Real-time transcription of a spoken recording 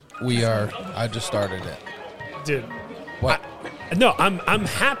We are. I just started it. Dude. What? No, I'm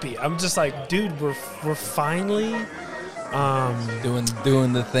happy. I'm just like, dude, we're finally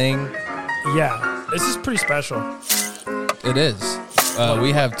Doing the thing. Yeah. This is pretty special. It is.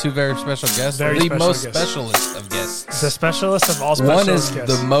 We have two very special guests. Very the special most guests. specialist of guests. The specialist of all special One is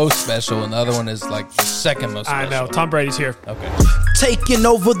guests. the most special, and the other one is like the second most I special. know. Tom Brady's here. Okay. Taking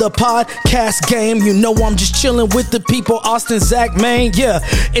over the podcast game. You know I'm just chilling with the people. Austin, Zach, man, yeah.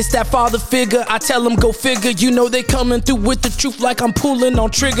 It's that father figure. I tell them go figure. You know they coming through with the truth like I'm pulling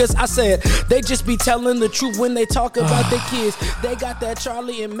on triggers. I said they just be telling the truth when they talk about their kids. They got that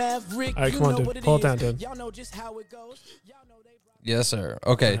Charlie and Maverick. All right, You come on, know dude. what it Pull it is. down, dude. Y'all know just how it goes. Y'all know they Yes, sir.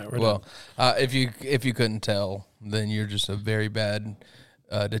 Okay. All right, we're Well, if you couldn't tell, then you're just a very bad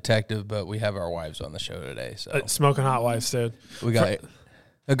detective. But we have our wives on the show today, so Smoking hot wives, dude. we got.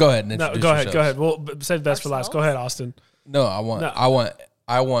 Go ahead. And No, introduce go ahead. yourselves. Go ahead. Well, save the best for last. Go ahead, Austin. No, No.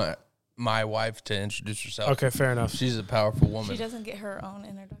 I want my wife to introduce herself. Okay, fair enough. She's a powerful woman. She doesn't get her own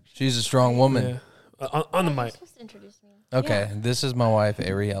introduction. She's a strong woman. Yeah. On the mic. Just introduce me. Okay, this is my wife,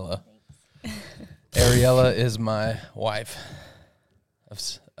 Ariella. Ariella is my wife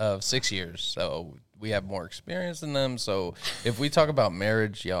of 6 years, so we have more experience than them. So if we talk about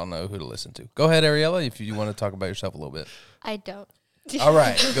marriage, y'all know who to listen to. Go ahead, Ariella, if you want to talk about yourself a little bit. I don't. All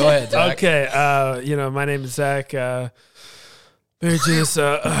right, go ahead, Zach. Okay. My name is Zach. Very just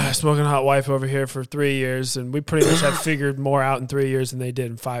smoking hot wife over here for 3 years, and we pretty much have figured more out in 3 years than they did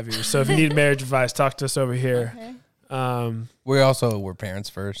in 5 years. So if you need marriage advice, talk to us over here. Okay. We're parents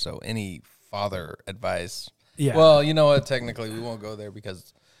first, so any father advice. Yeah. Well, you know what? Technically, we won't go there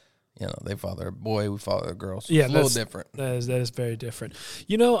because, they father a boy, we father a girl. So yeah, it's a little different. That is very different.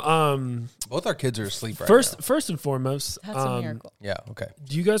 Both our kids are asleep right First and foremost, That's a miracle. now. Yeah, okay.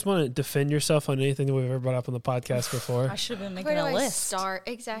 do you guys want to defend yourself on anything that we've ever brought up on the podcast before? I should have been Where making do a I list. start?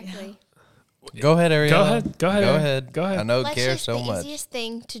 Exactly. Go ahead, Ariella. Go ahead. Go ahead. I know Let's care just, so the much. easiest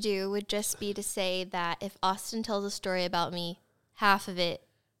thing to do would just be to say that if Austin tells a story about me, half of it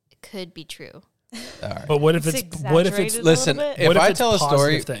could be true. All right. But what if It's it's exaggerated a Listen, little bit. if what I it's tell a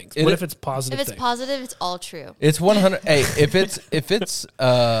story, positive things? What if it's positive If it's things? positive, it's all true. it's 100. Hey,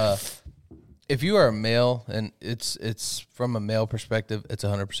 if you are a male and it's from a male perspective, it's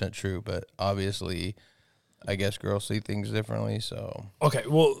 100% true. But obviously, I guess girls see things differently. So Okay,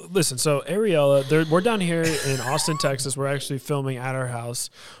 well, listen. So Ariella, we're down here in Austin, Texas. We're actually filming at our house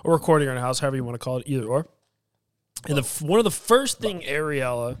or recording at our house, however you want to call it, either or. And one of the first thing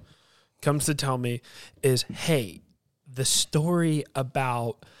Ariella comes to tell me is, "Hey, the story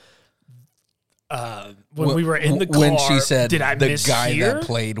about when we were in the car, when she said did I the mishear?" guy that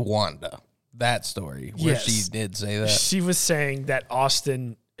played Wanda, that story where Yes. she did say that. She was saying that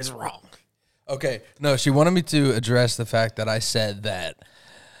Austin is wrong. Okay. No, she wanted me to address the fact that I said that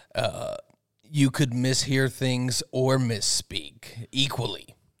you could mishear things or misspeak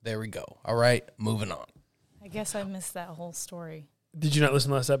equally. There we go. All right, moving on. I guess I missed that whole story. Did you not listen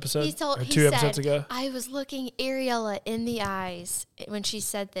to last episode? He or two episodes said, ago? I was looking Ariella in the eyes when she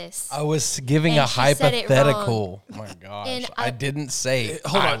said this. I was giving And a she said it hypothetical. Oh my gosh. And I I- didn't say.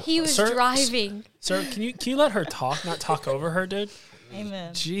 Hold on. He was Sir? driving. Sir, can you let her talk, not talk over her, dude?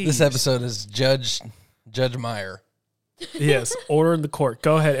 Amen. Jeez. This episode is Judge Meyer. Yes, order in the court.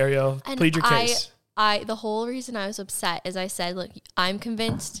 Go ahead, Ariel. And Plead your case. the whole reason I was upset is I said, look, I'm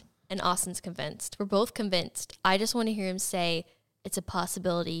convinced and Austin's convinced. We're both convinced. I just want to hear him say it's a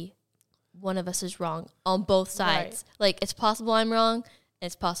possibility one of us is wrong on both sides. Right. Like, it's possible I'm wrong and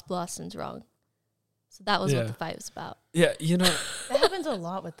it's possible Austin's wrong. So that was Yeah. what the fight was about. Yeah, That happens a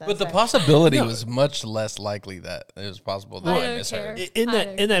lot with us. But the actually. possibility No. was much less likely that it was possible that I I don't misheard. care. in I that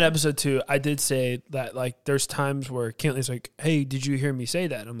don't in that care. episode too, I did say that like there's times where Kentley's like, "Hey, did you hear me say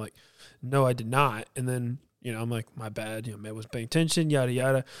that?" I'm like, "No, I did not." And then I'm like, "My bad." Matt was paying attention, yada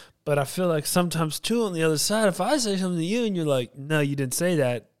yada. But I feel like sometimes too on the other side, if I say something to you and you're like, "No, you didn't say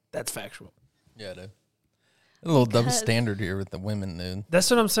that," that's factual. Yeah, dude. A little double Because- standard here with the women, dude. That's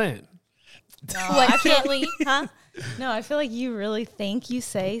what I'm saying. No, What, I feel, Kentley? huh? No, I feel like you really think you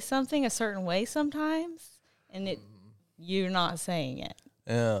say something a certain way sometimes, and you're not saying it.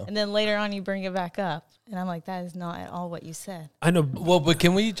 Yeah. And then later on, you bring it back up, and I'm like, that is not at all what you said. I know. Well, but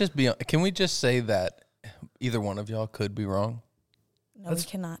can we just say that either one of y'all could be wrong? No, we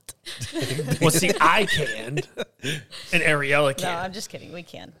cannot. Well, see, I can, and Ariella No, can. I'm just kidding. We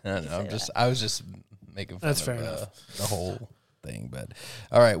can. I don't You know. say I was just making fun That's of fair enough. the whole thing. But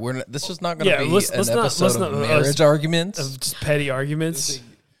all right, this is not going to Yeah, be let's an not- episode let's of not- marriage arguments. Of just petty arguments.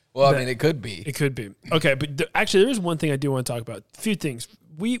 Well, I that- mean, it could be. It could be. Okay, but actually, there is one thing I do want to talk about. A few things.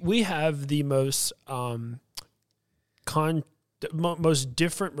 We have the most most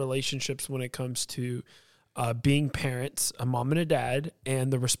different relationships when it comes to being parents, a mom and a dad,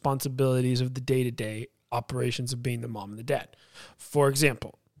 and the responsibilities of the day-to-day operations of being the mom and the dad. For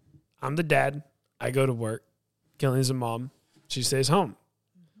example, I'm the dad. I go to work. Kelly's a mom. She stays home.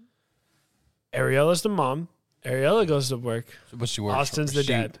 Ariella's the mom. Ariella goes to work. But she works. Austin's the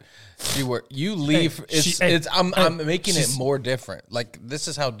dad. She work. You leave. I'm making it more different. Like, this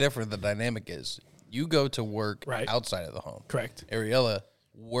is how different the dynamic is. You go to work outside of the home. Correct. Ariella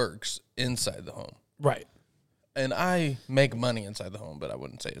works inside the home. Right. And I make money inside the home, but I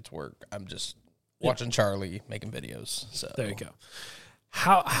wouldn't say it's work. I'm just watching Charlie making videos. So there you go.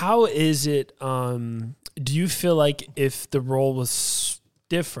 How is it? Do you feel like if the role was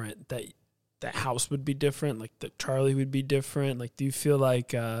different, that the house would be different, like that Charlie would be different? Like, do you feel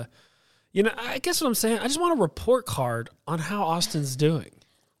like, I guess what I'm saying, I just want a report card on how Austin's doing.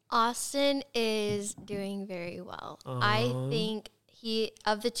 Austin is doing very well. I think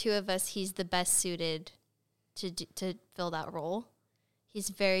of the two of us, he's the best suited to fill that role. He's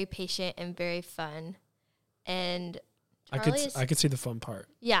very patient and very fun. And I could see the fun part.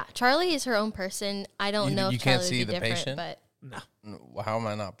 Yeah, Charlie is her own person. I don't know if Charlie can't see would be the different, patient? but No. How am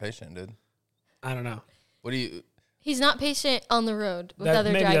I not patient, dude? I don't know. What do you? he's not patient on the road with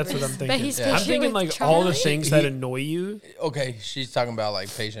other maybe drivers. that's what I'm thinking. But he's Yeah. patient I'm thinking with like Charlie. all the things that annoy you. Okay, she's talking about like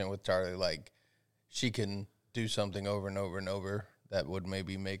patient with Charlie. Like, she can do something over and over and over that would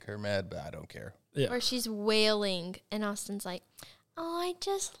maybe make her mad, but I don't care. Yeah. Or she's wailing, and Austin's like, "Oh, I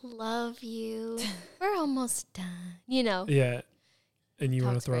just love you. We're almost done." You know. Yeah. And you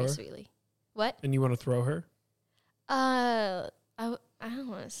want to Talks throw very her? sweetly. What? And you want to throw her? I don't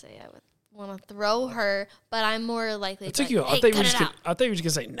want to say I would want to throw her, but I'm more likely It to took like, you. hey, I thought you were cut just it gonna, out. I thought you were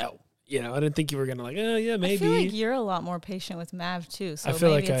just gonna say no. You know, I didn't think you were gonna like, oh yeah, maybe. I feel like you're a lot more patient with Mav too. So I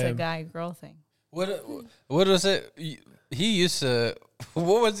feel maybe like it's I a am. guy-girl thing. What was it? He used to.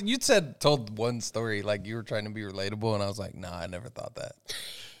 What was you told one story like you were trying to be relatable, and I was like, nah, I never thought that.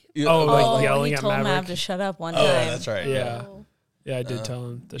 Oh, like Oh, yelling he at told Mav Maverick. to shut up one Oh, time. that's right. Yeah. Oh. Yeah, I did tell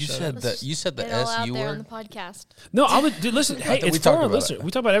him. To You shut said up. that. You said the Get it all out SU there on the word. podcast. No, I would. Dude, listen. Hey, thought we it's for talked our about listener. it. We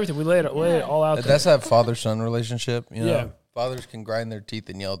talk about everything. We lay it all out there. That's that father-son relationship. You know, Yeah. fathers can grind their teeth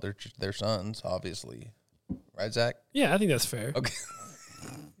and yell at their sons. Obviously, right, Zach? Yeah, I think that's fair. Okay.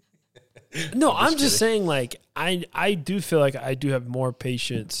 No, I'm just saying, like, I do feel like I do have more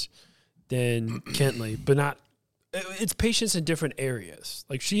patience than Kentley, but not. It's patience in different areas.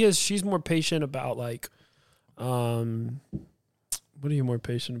 Like she's more patient about like, what are you more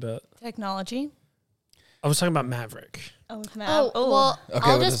patient about? Technology. I was talking about Maverick. Oh, Mav. Oh, well, Okay,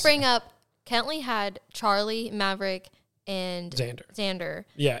 I'll what just is- bring up Kentley had Charlie, Maverick, and Xander.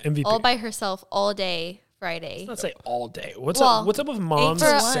 Yeah, MVP. all by herself all day Friday. Let's not say all day. What's Well, up? What's up with moms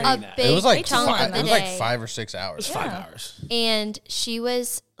for saying a that? big It was like chunk five, of the it was like day. 5 or 6 hours. It's 5 hours. And she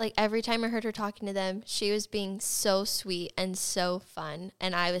was like, every time I heard her talking to them, she was being so sweet and so fun.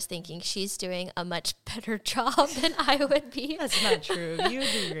 And I was thinking she's doing a much better job than I would be. That's not true. You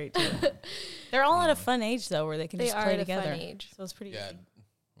do great too. They're all at a fun age though, where they can They just are play at a fun together. age. So it's pretty Yeah, easy.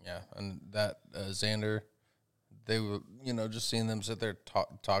 yeah, and that Xander, they were just seeing them sit there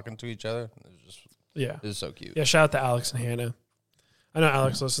talking to each other. Yeah. It was so cute. Yeah, shout out to Alex and Hannah. I know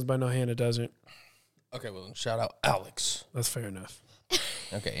Alex listens, but I know Hannah doesn't. Okay, well, then shout out Alex. That's fair enough.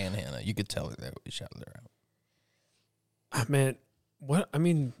 Okay, and Hannah, you could tell her that we shouted her out. Ah, man, what? I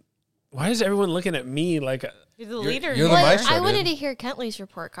mean, why is everyone looking at me like? You're the leader. you're the Well, maestro, I wanted dude. to hear Kentley's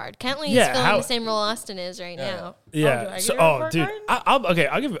report card. Kentley's Yeah, filling how- the same role Austin is right Yeah. now. Yeah. do I So, get a report dude,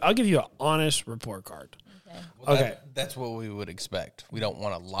 card? I'll give you an honest report card. Well, Okay. that's what we would expect. We don't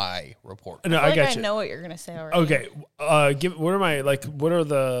want to lie report. No, I I feel like got I you. know what you're gonna say already. Okay, what are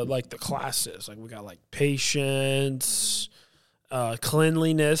the classes? Like we got like patience,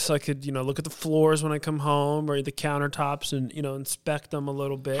 cleanliness. I could look at the floors when I come home or the countertops and inspect them a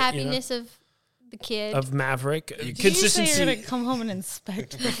little bit. Happiness of the kid. Of Maverick, Did you consistency. say you're gonna come home and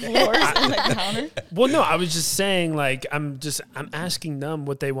inspect the floors and the counter? Well, no, I was just saying like I'm asking them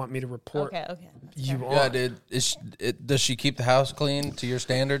what they want me to report Okay, okay. That's you fair. on. Yeah, dude. Does she keep the house clean to your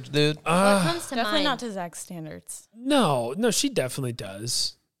standards, dude? what comes to Definitely mind? not to Zach's standards. No, she definitely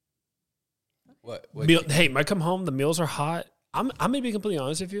does. What? Hey, when I come home, the meals are hot. I'm gonna be completely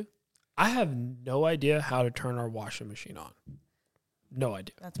honest with you. I have no idea how to turn our washing machine on. No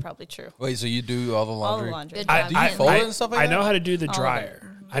idea. That's probably true. Wait, so you do all the All laundry? the laundry. Good I, job. Do you I, fold I, it and stuff like I that? know how to do the All of it.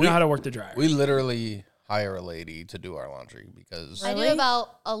 dryer. I know how to work the dryer. We literally hire a lady to do our laundry because I do Really?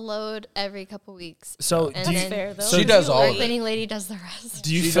 about a load every couple weeks. So And do That's you, fair though. so She does all Our of it. cleaning lady does the rest.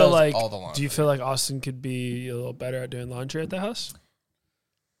 do you She feel does like all the laundry. do you feel like Austin could be a little better at doing laundry at the house?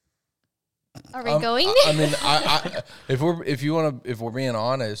 Are we going? I mean, if we're being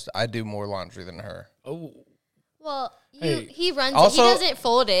honest, I do more laundry than her. Oh, Well, Hey. he runs Also- it. He doesn't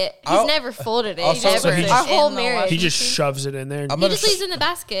fold it. He's I'll- never folded it. also- Never. So he Our just- whole in the marriage. he just shoves it in there. I'm He gonna just leaves it in the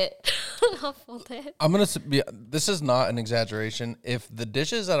basket. I'll fold it. I'm gonna be. This is not an exaggeration. If the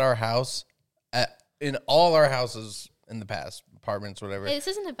dishes at our house, in all our houses in the past, apartments, whatever, Hey, this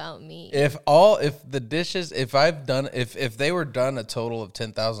isn't about me. if the dishes, if they were done a total of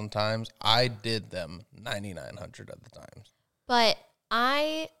 10,000 times, I did them 9,900 of the times. But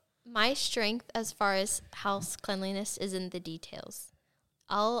my strength as far as house cleanliness is in the details.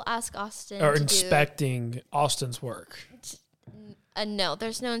 I'll ask Austin or to inspecting Austin's work. no,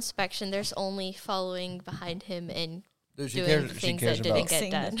 there's no inspection. There's only following behind him and Dude, doing things that didn't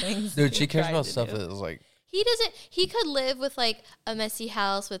get done. Dude, she cares about stuff that is like. He doesn't. He could live with like a messy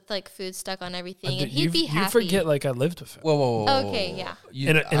house with like food stuck on everything, and he'd be happy. You forget, like, I lived with him. Whoa. Okay,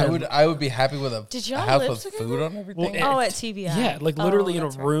 yeah. I would be happy with a Did y'all house live with together? food on everything. Well, Oh, at TBI. Yeah, like literally in a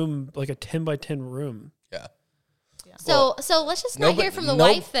that's right. room, like a 10 by 10 room. Yeah. So let's just not hear from the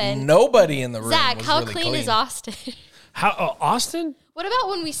wife then. Nobody in the room. Zach, was how really clean is Austin? How Austin? What about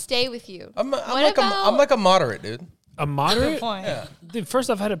when we stay with you? I'm What about- like a moderate dude. A moderate? Good point. Dude, first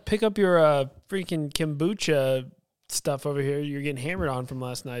off, I had to pick up your freaking kombucha stuff over here. You're getting hammered on from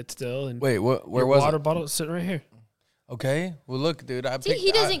last night still, and Wait, where your was water it? bottle is sitting right here. Okay, well look, dude. See,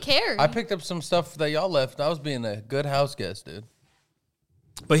 he doesn't care. I picked up some stuff that y'all left. I was being a good house guest, dude.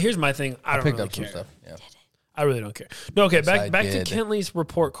 But here's my thing: I don't Picked really up some care. stuff. Yeah. I really don't care. No, okay. I Back to did. Kentley's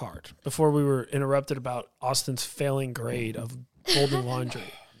report card before we were interrupted about Austin's failing grade of folding laundry.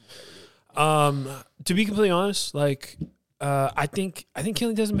 To be completely honest, like I think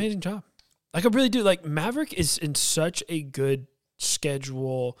Kentley does an amazing job. Like I really do. Like Maverick is in such a good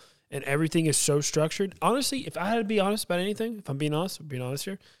schedule and everything is so structured. Honestly, if I had to be honest about anything, if I'm being honest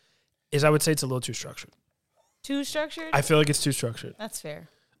here, is I would say it's a little too structured. Too structured? I feel like it's too structured. That's fair.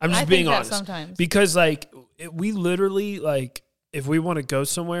 I'm just I being think that honest. sometimes. Because like we literally like if we want to go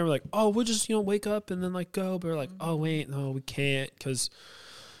somewhere, we're like, oh, we'll just wake up and then like go. But we're like, oh wait, no, we can't because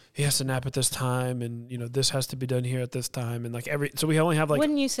he has to nap at this time, and this has to be done here at this time, and like so we only have like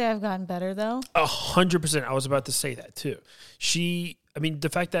Wouldn't you say I've gotten better though? 100%. I was about to say that too. The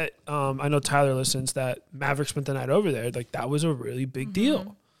fact that I know Tyler listens, that Maverick spent the night over there, like that was a really big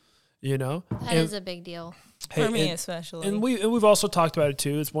deal. That is a big deal. Hey, For me and- especially. And we've also talked about it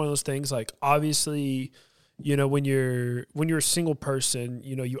too. It's one of those things like obviously, when you're a single person,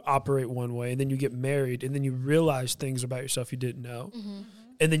 you operate one way, and then you get married, and then you realize things about yourself you didn't know.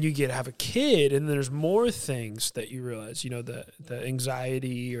 And then you have a kid, and then there's more things that you realize, the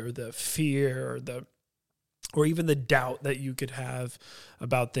anxiety or the fear or even the doubt that you could have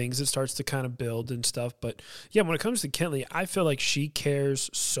about things. It starts to kind of build and stuff. But yeah, when it comes to Kentley, I feel like she cares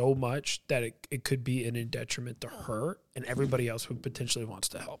so much that it could be in detriment to her and everybody else who potentially wants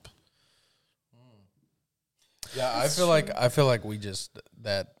to help. Yeah, I feel like we just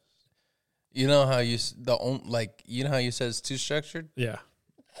that. You know how you said it's too structured. Yeah.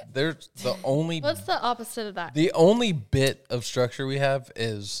 There's the only What's the opposite of that? the only bit of structure we have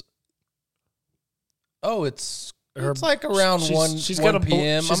is. Oh, it's like around she's 1 got a bl-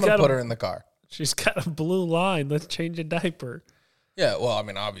 p.m. she's I'm gonna got a- put her in the car. She's got a blue line. Let's change a diaper. Yeah, well, I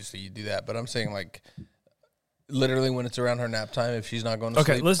mean, obviously you do that, but I'm saying like, literally when it's around her nap time, if she's not going to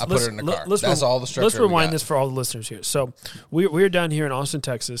sleep, I put her in the car. That's all the structure. Let's rewind we got. this for all the listeners here. So we're down here in Austin,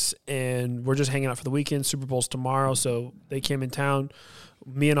 Texas, and we're just hanging out for the weekend. Super Bowl's tomorrow, so they came in town.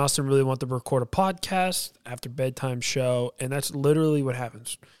 Me and Austin really want to record a podcast after bedtime show, and that's literally what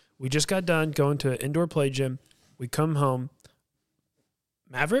happens. We just got done going to an indoor play gym. We come home.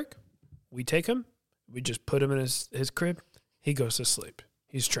 Maverick, we take him. We just put him in his crib. He goes to sleep.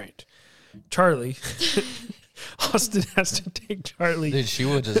 He's trained. Charlie, Austin has to take Charlie. Dude, she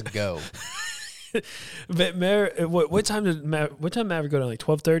would just go. But what time did Maverick go down? Like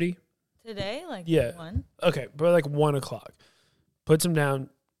 12:30? Today, like Yeah. 1. Okay, but like 1 o'clock. Puts him down.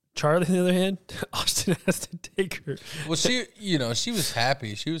 Charlie, on the other hand, Austin has to take her. Well, she was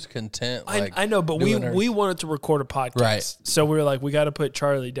happy. She was content. Like, I know, but doing her- we wanted to record a podcast, Right. So we were like, we got to put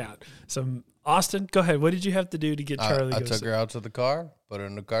Charlie down. So Austin, go ahead. What did you have to do to get Charlie? I to go took sleep? her out to the car, put her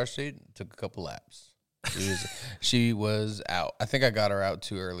in the car seat, took a couple laps. She was out. I think I got her out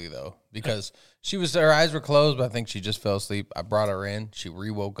too early though, because her eyes were closed, but I think she just fell asleep. I brought her in. She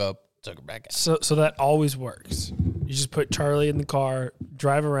re-woke up, took her back out. So that always works. You just put Charlie in the car,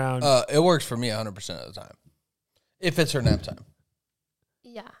 drive around. It works for me 100% of the time, if it's her nap time.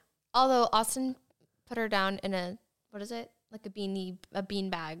 Yeah. Although Austin put her down in like a bean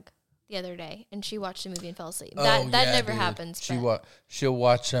bag the other day, and she watched a movie and fell asleep. That never happens. but She'll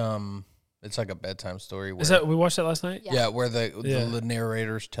watch It's like a bedtime story. Where, Is that we watched that last night? yeah, where Yeah. the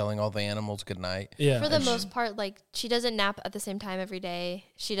narrator's telling all the animals good night. Yeah. For the most part, like she doesn't nap at the same time every day.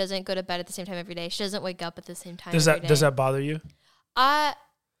 She doesn't go to bed at the same time every day. She doesn't wake up at the same time. Does every that day. does that bother you?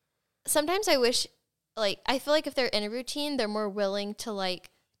 Sometimes I wish, like, I feel like if they're in a routine, they're more willing to like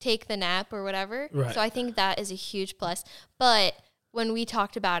take the nap or whatever. Right. So I think that is a huge plus. But when we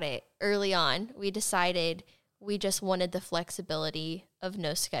talked about it early on, we decided we just wanted the flexibility of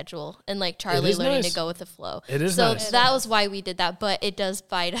no schedule and like Charlie is learning nice. to go with the flow. It is so nice. that was why we did that, but it does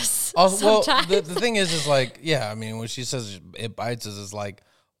bite us Also, well, sometimes. the thing is like, yeah, I mean, when she says it bites us, it's like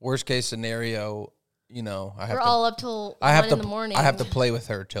worst case scenario. You know, I have We're to, all up till I have 1 to, in the morning. I have to play with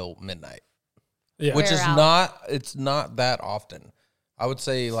her till midnight, Yeah. which Wear is out. not. It's not that often. I would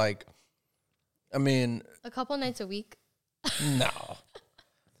say like, I mean, a couple nights a week. no,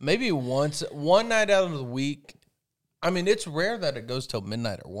 maybe one night out of the week. I mean, it's rare that it goes till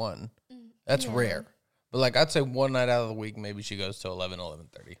midnight or 1. That's rare. But like, I'd say one night out of the week, maybe she goes till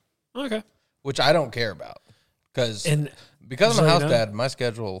 11:30, Okay. which I don't care about because And because I'm so a you house know- dad, my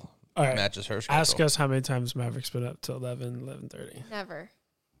schedule all right. matches her schedule. Ask us how many times Maverick's been up till 11:30. Never.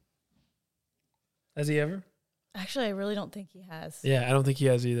 Has he ever? Actually, I really don't think he has. Yeah, I don't think he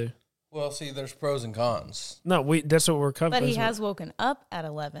has either. Well, see, there's pros and cons. No, that's what we're covering. But he has woken up at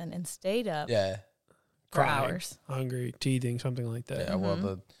 11 and stayed up Yeah, for crying, hours. hungry, teething, something like that. yeah.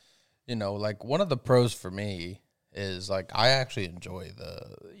 Well, like one of the pros for me is like I actually enjoy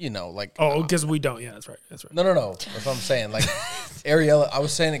like Oh, because we don't. Yeah, that's right. That's right. no. That's what I'm saying. Like Ariella, I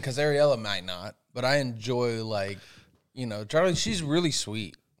was saying it because Ariella might not, but I enjoy like Charlie. She's really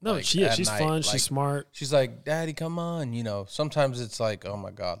sweet. No, like, she is. at She's night. fun. Like, She's smart. She's like, Daddy, come on. Sometimes it's like, oh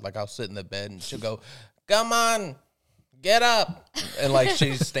my God. Like I'll sit in the bed and she'll go, come on, get up. And like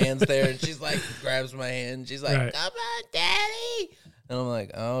she stands there and she's like, grabs my hand. She's like, Right. come on, Daddy. And I'm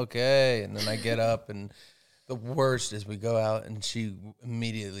like, okay. And then I get up and the worst is we go out and she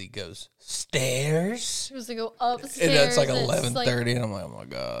immediately goes, stairs. She was to go upstairs. And it's like and 11:30, and I'm like, oh my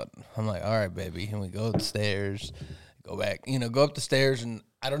God. I'm like, all right, baby. And we go upstairs, go back, go up the stairs, and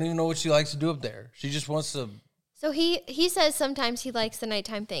I don't even know what she likes to do up there. She just wants to. So he says sometimes he likes the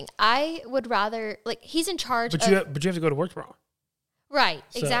nighttime thing. I would rather he's in charge. But of, you have to go to work tomorrow. right,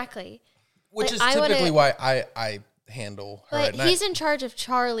 So- exactly. Which Like, is I wanna- typically why I handle her But at night. he's in charge of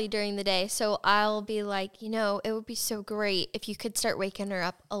Charlie during the day, so I'll be like, it would be so great if you could start waking her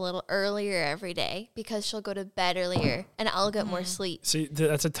up a little earlier every day because she'll go to bed earlier and I'll get more sleep. See,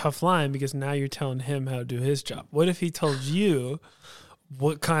 that's a tough line because now you're telling him how to do his job. What if he told you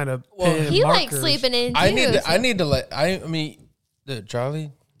what kind of pen He likes markers- sleeping in too. I need to let. I mean, dude,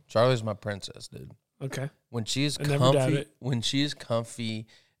 Charlie's my princess, dude. Okay. When she's I never doubt comfy, it. when she's comfy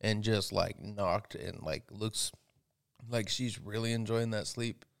and just like knocked and like looks like she's really enjoying that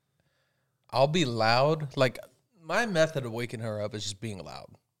sleep, I'll be loud. Like my method of waking her up is just being loud,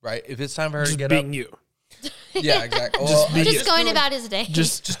 right? If it's time for her Just to get being up, you. yeah, exactly. Just be- just going doing- about his day.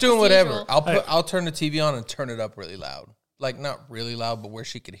 Just doing As whatever. usual. I'll turn the TV on and turn it up really loud, like not really loud, but where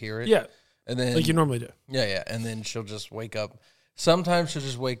she could hear it. yeah, and then like you normally do. yeah, and then she'll just wake up. Sometimes she'll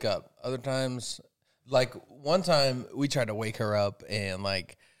just wake up. Other times, like one time we tried to wake her up and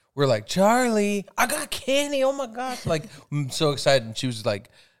like we're like, Charlie, I got candy. Oh my gosh. Like I'm so excited. And she was like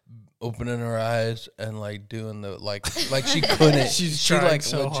opening her eyes and like doing the like she couldn't. She's she trying like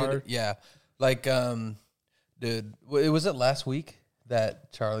so hard. Yeah. Like dude, was it last week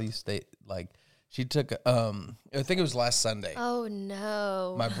that Charlie stayed like she took I think it was last Sunday. Oh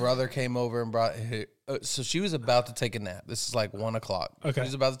no. My brother came over and brought her. So she was about to take a nap. This is like 1 o'clock. Okay. She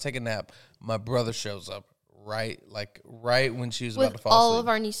was about to take a nap. My brother shows up right when she was With about to fall all asleep. of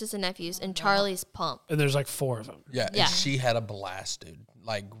our nieces and nephews and Charlie's pumped. And there's like 4 of them. Yeah, Yeah. and she had a blast, dude.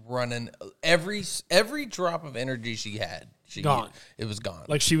 Like running every drop of energy she had. Gone. It was gone.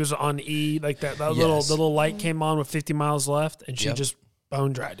 Like she was on E, like that Yes. little light came on with 50 miles left, and she Yep. just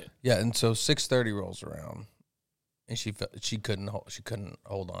bone dried it. Yeah, and so 6:30 rolls around, and she couldn't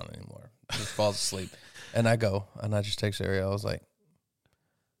hold on anymore. She just falls asleep, and I just text Ariel. I was like,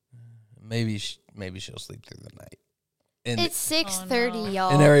 maybe she'll sleep through the night. And It's 6:30,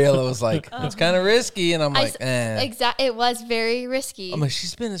 y'all. and Ariella was like, it's kind of risky, and I'm like, It was very risky. I'm like,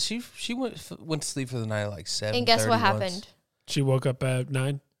 she went to sleep for the night at like 7. And guess what happened? She woke up at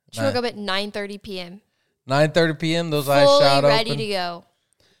 9. She woke up at 9:30 p.m. 9:30 p.m. Those eyes Fully shot ready open. to go.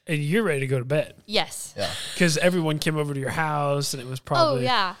 And you're ready to go to bed Yes. Yeah. because everyone came over to your house, and it was Oh probably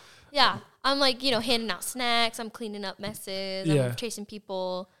yeah, yeah. I'm like handing out snacks. I'm cleaning up messes. Yeah. I'm chasing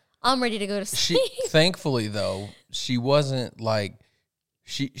people. I'm ready to go to She sleep. thankfully though, she wasn't like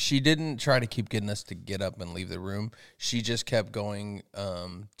she didn't try to keep getting us to get up and leave the room. She just kept going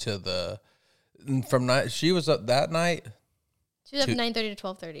to the And from night, she was up that night. She was up 9:30 to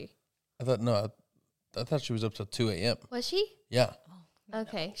 12:30. I thought she was up till 2 a.m. Was she? Yeah.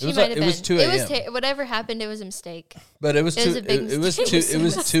 Okay, It she was might have it been. was 2 It was a.m.. whatever happened. It was a mistake. But it was It was two. a big It was mistake. two. It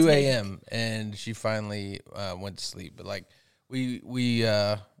was 2 a.m. and she finally went to sleep. But like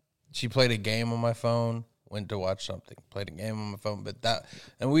she played a game on my phone. Went to watch something. Played a game on my phone. But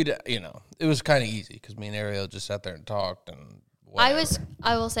it was kind of easy because me and Ariel just sat there and talked and. Whatever.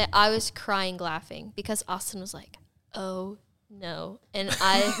 I will say, I was crying laughing because Austin was like, "Oh no," and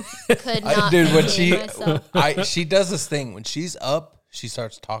I could not. Dude, when contain myself. she does this thing when she's up, she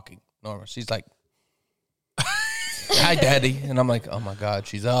starts talking normal. She's like, "Hi, Daddy," and I'm like, "Oh my God,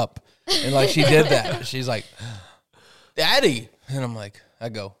 she's up!" And like she did that. She's like, "Daddy," and I'm like, I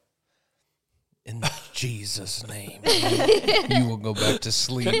go, "In Jesus' name, you will go back to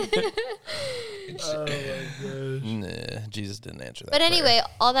sleep." Oh my gosh. Nah, Jesus didn't answer that. But prayer. anyway,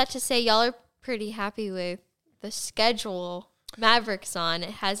 all that to say, y'all are pretty happy with the schedule Maverick's on. It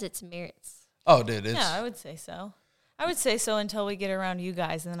has its merits. Oh, dude, it's Yeah, I would say so. I would say so until we get around you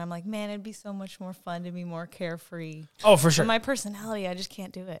guys, and then I'm like, man, it'd be so much more fun to be more carefree. Oh, for sure. For my personality, I just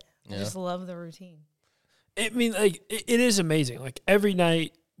can't do it. I Yeah. just love the routine. I mean, like it is amazing. Like every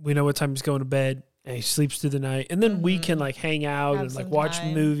night, we know what time he's going to bed, and he sleeps through the night, and then we can like hang out Have and like some watch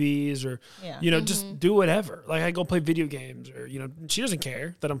time. movies or Yeah. just do whatever. Like I go play video games, or she doesn't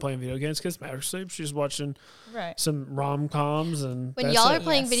care that I'm playing video games because Maverick sleeps. She's watching Right. some rom-coms, and When that's y'all are it.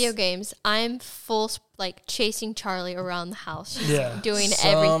 playing Yes. video games, I'm like chasing Charlie around the house. She's Yeah. doing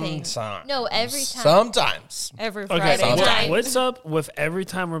everything. Sometimes. No, every time. Sometimes. Every Okay, Friday Sometimes. night. what's up with every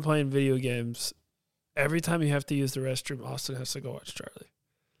time we're playing video games? Every time you have to use the restroom, Austin has to go watch Charlie.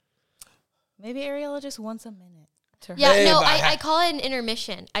 Maybe Ariella just wants a minute to her. Yeah, Hey, no, but I call it an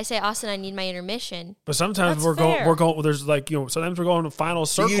intermission. I say, Austin, I need my intermission. But sometimes That's we're fair. going. There's like sometimes we're going to final Do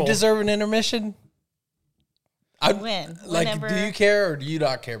circle. you deserve an intermission? When? Like, Whenever. do you care or do you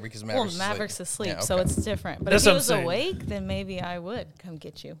not care because Well, Maverick's Maverick's asleep, Yeah, so okay. it's different. But That's if he what I'm was saying. awake, then maybe I would come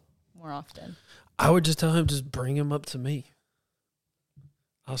get you more often. I would just tell him, just bring him up to me.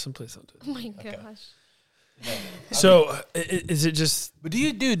 Austin, please don't do it. Oh my gosh. So, is it just, But do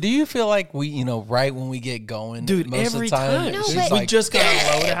you feel like we, right when we get going, dude? most Every of the time, time, No, it's but- we like, just got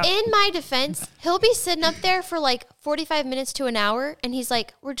load out. In my defense, he'll be sitting up there for like 45 minutes to an hour, and he's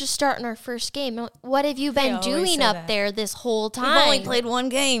like, "We're just starting our first game. I'm like, what have you been always doing say up that. there this whole We've time?" only played one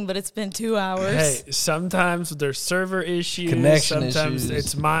game, but it's been 2 hours. Hey, sometimes there's server issues. Connection sometimes issues.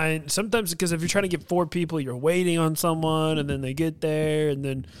 it's mine. Sometimes because if you're trying to get 4 people, you're waiting on someone, and then they get there, and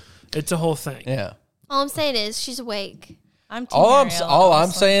then it's a whole thing. yeah. All I'm saying is she's awake. I'm team All I'm Ariella,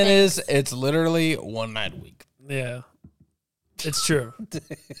 so saying thanks. is it's literally one night a week. Yeah. It's true.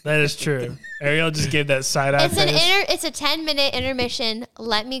 That is true. Ariel just gave that side eye It's face. it's a 10-minute intermission.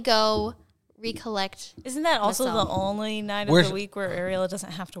 Let me go recollect. Isn't that also myself. the only night Where's- of the week where Ariella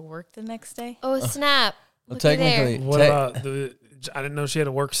doesn't have to work the next day? Oh snap! Well, Looky there. technically, What about I didn't know she had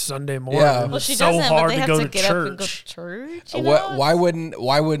to work Sunday morning. Yeah. It Well, was she so doesn't, but hard they to have go to to get up and go church. to church. You know?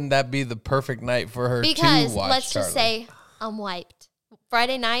 why wouldn't that be the perfect night for her Because to watch let's just Charlie? say I'm wiped.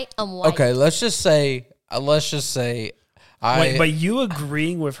 Friday night, I'm wiped. Okay, let's just say Wait, but you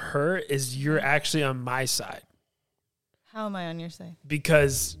agreeing with her is you're actually on my side How am I on your side?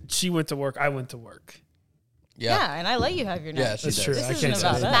 because she went to work, I went to work. Yeah, and I let you have your night. Yeah, she That's does. true. This I isn't can't say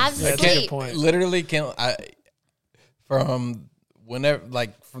about that. us. Mav's That's a asleep. good point. Literally can't.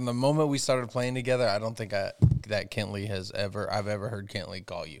 From the moment we started playing together, I don't think that Kentley I've ever heard Kentley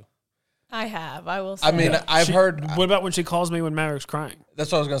call you. I have. I will say. I mean, I've heard. What about when she calls me when Maverick's crying?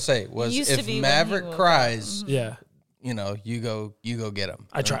 That's what I was gonna say. Was used to if be when Maverick he woke up. cries, Yeah, you go get him.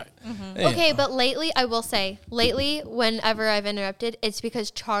 I tried. Okay, but lately, I will say, whenever I've interrupted, it's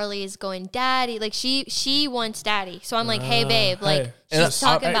because Charlie is going, "Daddy," like she wants Daddy. So I'm like, "Hey, babe," like hey. And she's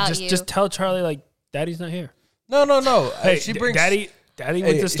talking Hey, about just, you. just tell Charlie like Daddy's not here. No. Hey, she brings Daddy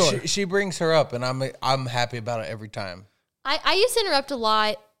went to the store. She brings her up, and I'm happy about it every time. I used to interrupt a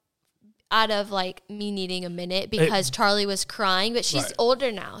lot out of like me needing a minute because Charlie was crying, but she's Right.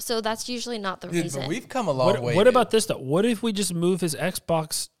 older now, so that's usually not the Dude, reason. but we've come a long way. What dude. about this though? What if we just move his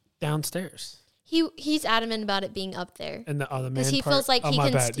Xbox downstairs He's adamant about it being up there. and on the main 'Cause he part? feels like oh, he my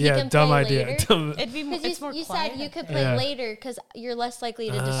can- bad. he Yeah, can dumb play idea. later. Dumb- it'd be Because it's more you quiet. said you could up play Yeah. later because you're less likely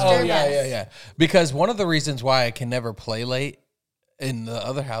to disturb Oh us. yeah. Because one of the reasons why I can never play late in the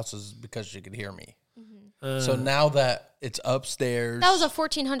other house is because she could hear me. So now that it's upstairs, That was a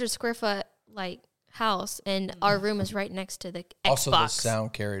 1,400 square foot like house, and our room is right next to the Xbox. also the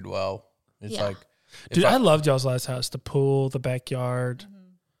sound carried well. It's Yeah. like, if Dude, I loved y'all's last house. The pool, the backyard.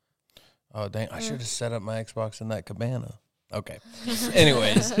 oh dang, I should have set up my Xbox in that cabana. Okay.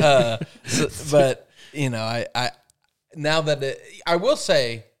 Anyways, but you know, I now that I will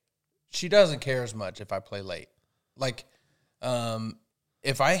say, she doesn't care as much if I play late. Like,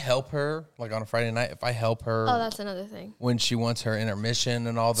 if I help her, like on a Friday night, if I help her, Oh, that's another thing. when she wants her intermission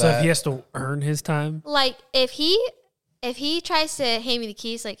and all So if that. he has to earn his time, Like if he tries to hand me the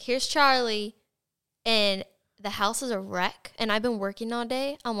keys, like here's Charlie, and the house is a wreck, and I've been working all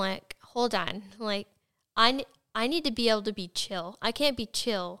day. I'm like, hold on, like I need to be able to be chill. I can't be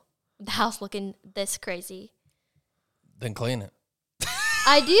chill with the house looking this crazy. Then clean it.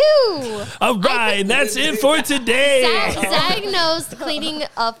 I do. all right, and that's it for today. Zach knows cleaning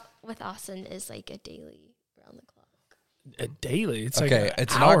up with Austin is like a daily round the clock. A daily, it's Okay, like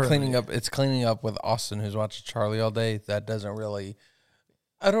it's not cleaning up. It's cleaning up with Austin, who's watching Charlie all day. That doesn't really.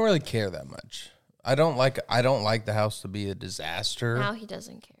 I don't really care that much. I don't like the house to be a disaster. Now he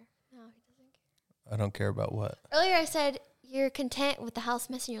doesn't care. I don't care about what. Earlier I said you're content with the house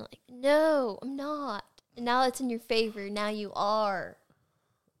mess, and you're like, no, I'm not. And now it's in your favor. Now you are.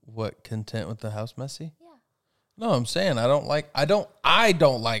 What, content with the house messy? Yeah. No, I'm saying I don't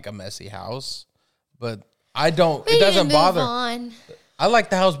like a messy house, but it doesn't bother. On. I like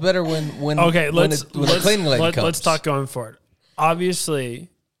the house better when Okay, when the cleaning lady comes. let's talk going forward. Obviously,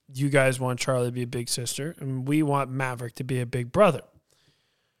 you guys want Charlie to be a big sister, and we want Maverick to be a big brother.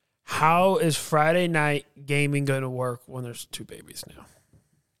 How is Friday night gaming going to work when there's two babies now?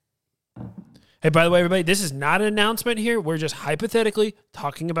 Hey, by the way, everybody, this is not an announcement here. We're just hypothetically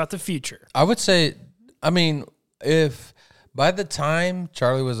talking about the future. I would say, I mean, if by the time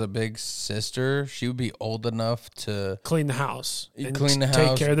Charlie was a big sister, she would be old enough to Clean the house. And clean the take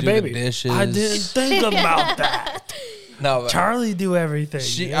house, care of the do the baby. dishes. I didn't think about that. No, Charlie do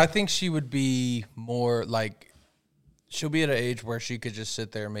everything. I think she would be more like, she'll be at an age where she could just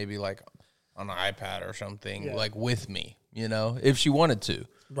sit there maybe like on an iPad or something, like with me, you know, if she wanted to.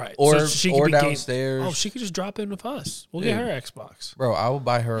 Right. Or, So she could or be downstairs. Oh, she could just drop in with us. We'll get Dude. her Xbox. Bro, I will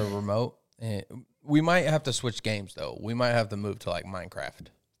buy her a remote. And we might have to switch games, though. We might have to move to like Minecraft.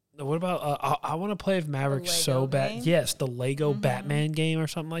 What about, I want to play with Maverick The so Lego bad. game? Yes, the Lego Batman game or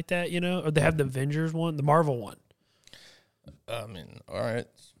something like that, you know? Or they have the Avengers one, the Marvel one. I mean, all right,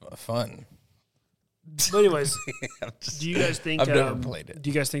 it's fun. But anyways, do you guys think I've never played it. Do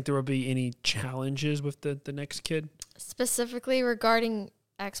you guys think there will be any challenges with the next kid? Specifically regarding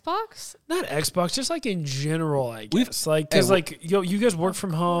Xbox? Not Xbox, just like in general, I We've- guess. Like, because Hey, like you guys work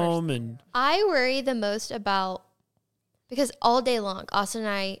from home and I worry the most about, because all day long, Austin and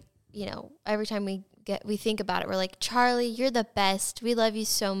I, you know, every time we think about it, we're like, Charlie, you're the best. We love you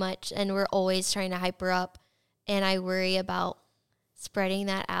so much. And we're always trying to hype her up. And I worry about spreading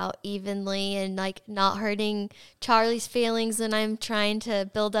that out evenly and like not hurting Charlie's feelings when I'm trying to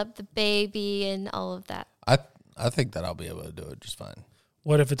build up the baby and all of that. I think that I'll be able to do it just fine.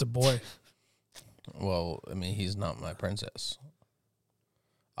 what if it's a boy? Well, I mean, he's not my princess.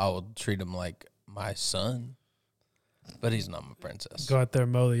 I will treat him like my son, but he's not my princess. Go out there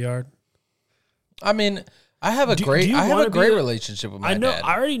and mow the yard. I mean, I have a Do great you wanna be a- relationship with my I know. dad.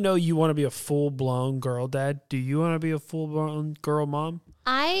 I already know you want to be a full blown girl dad. Do you want to be a full blown girl mom?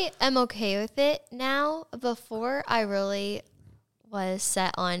 I am okay with it now. Before, I really was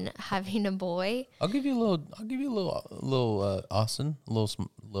set on having a boy. I'll give you a little Austin,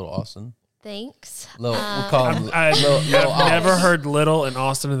 little Austin. Thanks. We'll call him. I've little never Oz. heard Little and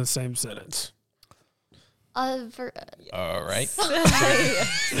Austin in the same sentence. All right.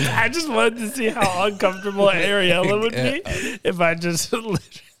 I just wanted to see how uncomfortable Ariella would be if I just. All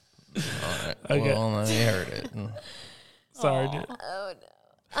right. Okay. Well, I heard it. Sorry, dude. Oh,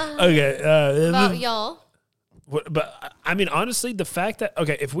 no. Okay. About y'all. But I mean, honestly, the fact that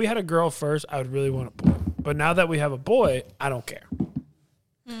if we had a girl first, I would really want a boy. But now that we have a boy, I don't care.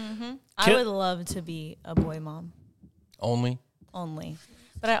 I would love to be a boy mom Only.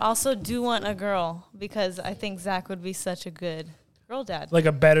 but I also do want a girl because I think Zach would be such a good girl dad. Like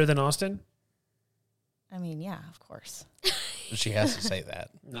a better than Austin? I mean, yeah, of course. She has to say that.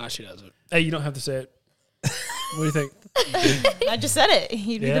 No, she doesn't. Hey, you don't have to say it. What do you think? I just said it.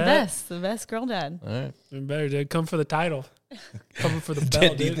 You'd be Yeah. the best girl dad. All right. You're better, dude. Come for the title. Come for the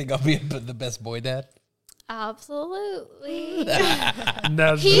belt, Do you dude. think I'll be the best boy dad? Absolutely.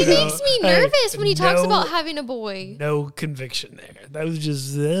 No, He no. makes me Hey, nervous when he talks no- about having a boy. No conviction there. That was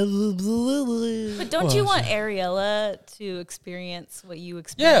just. But don't you want Ariella to experience what you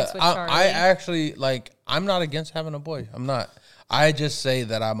experienced with Charlie? I actually I'm not against having a boy. I'm not. I just say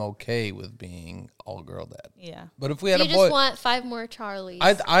that I'm okay with being all girl dad. Yeah. But if we had You a just boy, want 5 more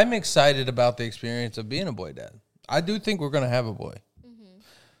Charlies. I'm excited about the experience of being a boy dad. I do think we're gonna have a boy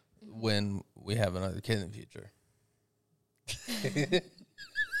when we have another kid in the future.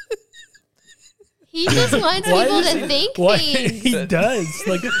 He just wants Why people does to he- think Why things. he does?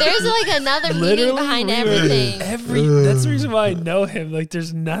 Like There's like another meaning behind everything. That's the reason why I know him. Like,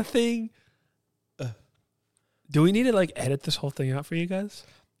 there's nothing. Do we need to like edit this whole thing out for you guys?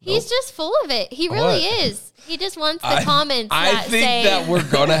 He's just full of it. He really What? is. He just wants the comments I that think say, that we're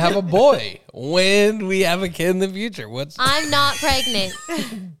gonna have a boy when we have a kid in the future. What's I'm not pregnant.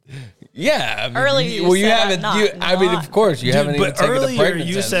 yeah? I mean, Earlier you well, you said I'm haven't. not- I mean, not. of course, you haven't even But taken the earlier pregnancy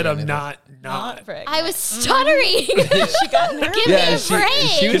you test said or I'm anything. not. Not pregnant. I was stuttering. She got nervous. Give Yeah, me a she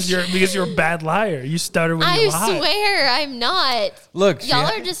break. was- Because you're a bad liar. You stutter when you I lie. swear I'm not. Look, Y'all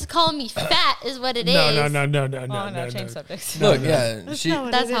are just calling me fat is what it is. No. Oh, no, no. change subjects. Look, yeah, she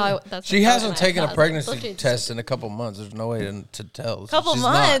That's how I. That's she how hasn't I taken a thought. pregnancy Okay, test in a couple months. There's no way to tell. Couple she's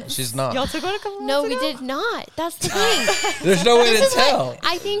months. Not. She's not. Y'all took one a couple No, months we ago? did not. That's the thing. There's no way This to is what tell.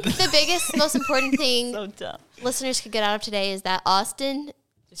 I think the biggest, most important thing So dumb. listeners could get out of today is that Austin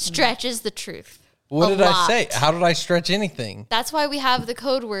stretches the truth. What a did I lot. say? How did I stretch anything? That's why we have the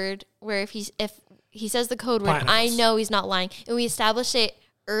code word where if he says the code word, I Pineapples. know he's not lying. And we established it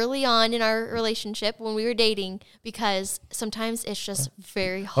early on in our relationship when we were dating because sometimes it's just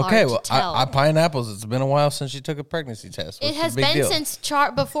very hard Okay, well, to tell. I pineapples. It's been a while since you took a pregnancy test. it What's the has big been deal? since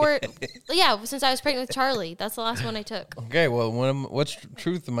since I was pregnant with Charlie. That's the last one I took. Okay, well, what's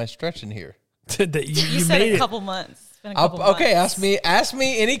truth am I stretching here? That you You said made a it. couple months. It's been a couple Okay, months. ask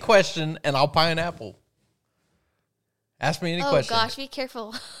me any question, and I'll pineapple. Ask me any Oh question. gosh, be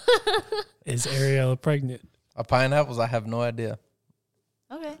careful. Is Ariella pregnant? A pineapples? I have no idea.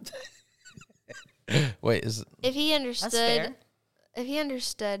 Okay. Wait, is If he fair.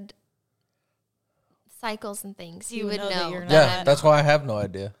 understood cycles and things, he You would know that know. you're not- yeah? That's why I have no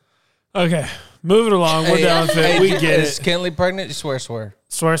idea. Okay, moving along. We're Hey, done with hey, it. We get is it. Kentley pregnant? You swear.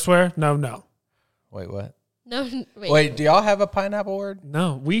 Swear? No. Wait, what? No, Wait, do y'all have a pineapple word?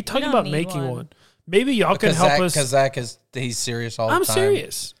 No, we talking don't about need making one. one. Maybe y'all can help us. Because Zach he's serious all the I'm time.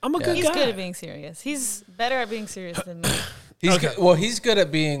 serious. I'm a good He's guy. good at being serious. He's better at being serious than me. He's Okay. he's good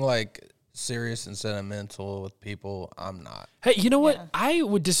at being like serious and sentimental with people. I'm not. Hey, you know what? Yeah. I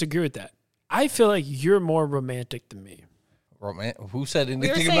would disagree with that. I feel like you're more romantic than me. Who said were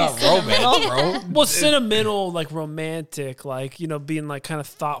anything saying about sentimental. romance, bro? Well, sentimental, like romantic, like, being like kind of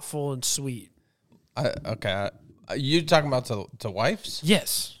thoughtful and sweet. You talking about to wives?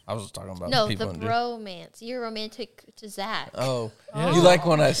 Yes. I was talking about no, people the in general. bromance. You're romantic to Zach. Oh, Yeah. you like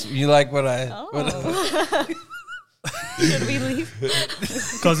when I when I Oh. Should we leave?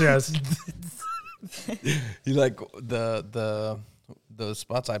 Close your eyes. you like the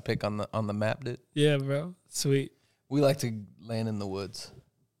spots I pick on the map, dude. Yeah, bro. Sweet. We like to land in the woods.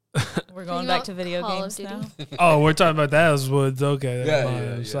 We're going you back want to video Call of games Duty? now. Oh, we're talking about that as woods. Okay. Yeah,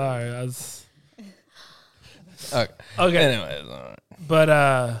 I'm yeah. sorry. I was, Okay. okay. Anyways, all right.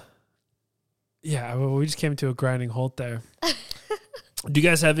 But yeah, well, we just came to a grinding halt there. Do you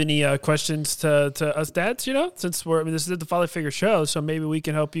guys have any questions to us dads? Since this is the Father Figure show, so maybe we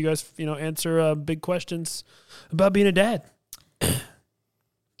can help you guys, answer big questions about being a dad.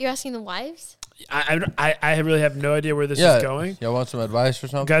 You're asking the wives? I really have no idea where this Yeah, is going, y'all want some advice or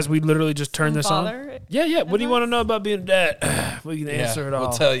something? guys. We literally just turned this on. Father? Yeah. What do you want to know about being a dad? We can answer it all.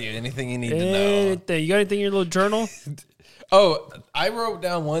 We'll tell you anything you need to know. Anything. You got anything in your little journal? Oh, I wrote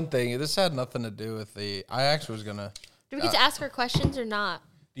down one thing. This had nothing to do with I actually was gonna. Do we get to ask her questions or not?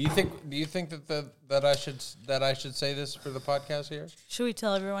 Do you think that I should say this for the podcast here? Should we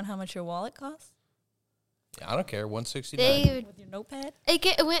tell everyone how much your wallet costs? Yeah, I don't care. 169. They With your notepad?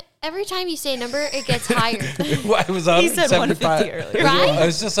 it went every time you say a number, it gets higher. Well, it was He said 175. 150 earlier. Right? It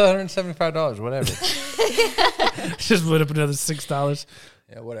was just $175. Whatever. Just put up another $6.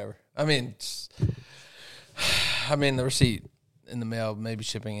 Yeah, whatever. I mean, the receipt in the mail, maybe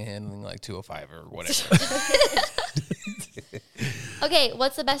shipping and handling like $205 or whatever. Okay,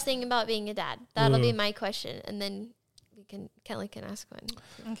 what's the best thing about being a dad? That'll be my question, and then Kelly can ask one.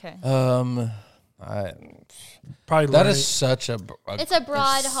 Okay. Probably That learn is it. such a. It's a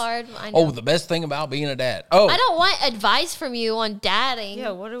broad, hard. I know. Oh, the best thing about being a dad. Oh, I don't want advice from you on dadding.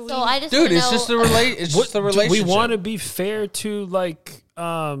 Yeah, what are we- So I just dude, wanna it's know, just the It's just the relationship. We want to be fair to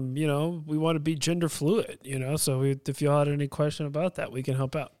we want to be gender fluid, So if y'all had any question about that, we can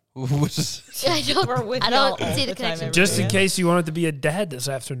help out. Which is- I don't, We're with I y'all don't all see the the time, connection. Just in Yeah. case you wanted to be a dad this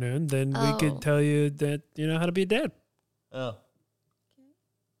afternoon, then we Oh. could tell you that how to be a dad. oh.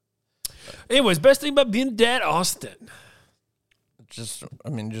 Anyways, best thing about being a dad, Austin. Just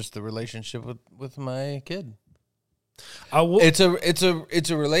the relationship with my kid. I will. It's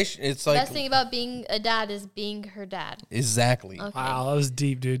a relation. It's like Best thing about being a dad is being her dad. exactly, Okay. Wow, that was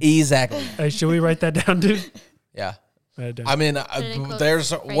deep, dude. exactly. Hey, should we write that down, dude? Yeah. I mean, it in quotes,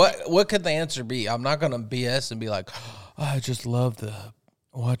 there's frame what could the answer be? I'm not gonna BS and be like, oh, I just love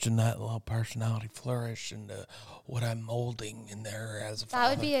watching that little personality flourish and what I'm molding in there as a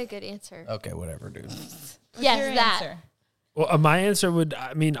father. That would be a good answer. Okay, whatever, dude. What's Yes, your that. answer? Well, my answer would,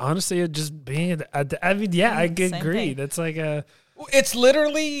 I mean, honestly, it'd just be, I mean, yeah, I Same agree. thing. That's like a, It's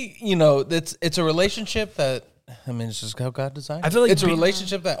literally, it's a relationship that, I mean, it's just how God designed it. I feel like it's a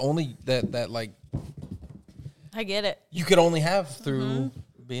relationship that only, that like, I get it. you could only have through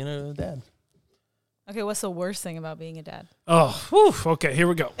being a dad. Okay, what's the worst thing about being a dad? oh, whew, okay, here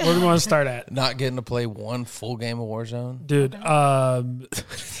we go. Where do we want to start at? Not getting to play one full game of Warzone. Dude,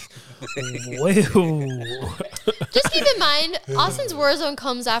 whoa. Just keep in mind, Austin's Warzone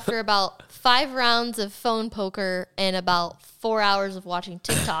comes after about 5 rounds of phone poker and about 4 hours of watching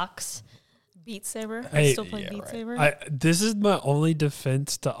TikToks. Beat Saber? Hey, I still play Beat Saber? This is my only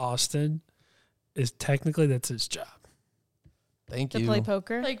defense to Austin is technically that's his job. Thank to you. play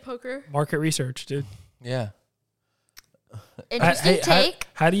poker? Like poker. Market research, dude. Yeah. Interesting take.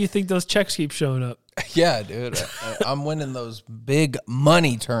 How do you think those checks keep showing up? Yeah, dude. I'm winning those big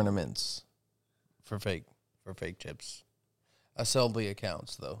money tournaments for fake chips. I sell the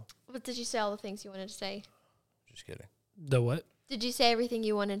accounts though. What did you say? All the things you wanted to say? Just kidding. The what? Did you say everything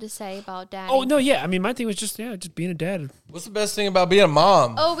you wanted to say about daddy? Oh, no, yeah. I mean, my thing was just being a dad. What's the best thing about being a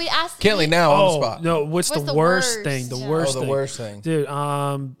mom? Oh, we asked. Kentley now on the Oh, spot. no. What's the worst worst? thing? The Yeah. worst Oh, the thing. worst thing. Dude,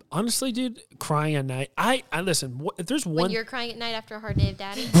 honestly, dude, crying at night. I listen, if there's when one. you're crying at night after a hard day of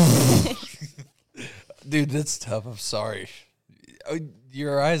daddy. Dude, that's tough. I'm sorry. Oh,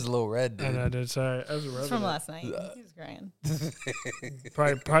 your eyes a little red, dude. I know, dude. Sorry. I was It's rubbing from it. last night. He was crying.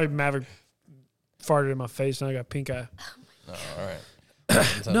 Probably Maverick farted in my face and I got pink eye. Oh, all right.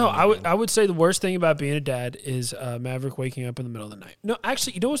 No, I would say the worst thing about being a dad is Maverick waking up in the middle of the night. No,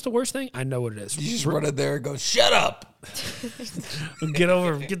 actually, you know what's the worst thing? I know what it is. You just run in there and go, shut up.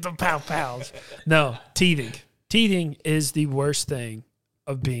 Get the pow-pows. No, teething. Teething is the worst thing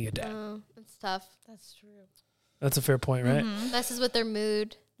of being a dad. Oh, it's tough. That's true. That's a fair point, right? Messes with their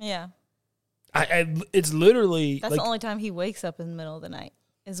mood. Yeah. It's literally That's like the only time he wakes up in the middle of the night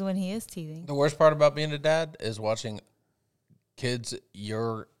is when he is teething. The worst part about being a dad is watching kids,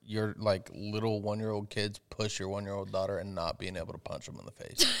 your like little 1-year-old kids push your 1-year-old daughter and not being able to punch them in the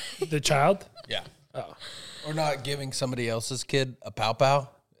face. the child. Yeah. Oh. Or not giving somebody else's kid a pow pow.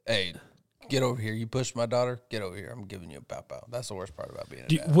 Hey, get over here. You pushed my daughter. Get over here. I'm giving you a pow pow. That's the worst part about being a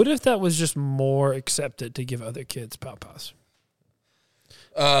dad. What if that was just more accepted to give other kids pow-pows?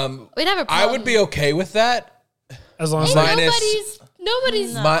 We'd have a problem. I would be okay with that. As long as Hey, Minus-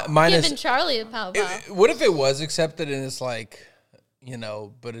 nobody's Minus, giving Charlie a pow pow. what if it was accepted and it's like,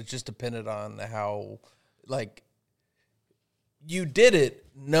 but it just depended on how, like, you did it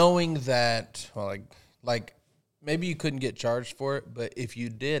knowing that, well, like maybe you couldn't get charged for it, but if you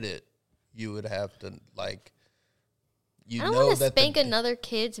did it, you would have to, like, I don't want to spank another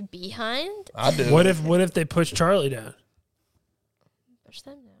kid's behind. I do. what if they push Charlie down? Push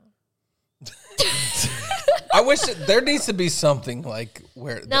them down. I wish there needs to be something like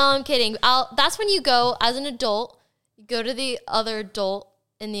where. No, I'm kidding. That's when you go as an adult. You go to the other adult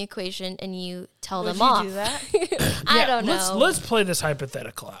in the equation and you tell Would them you off. do that? I don't know. Let's play this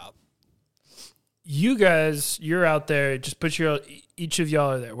hypothetical out. You guys, you're out there. Just put each of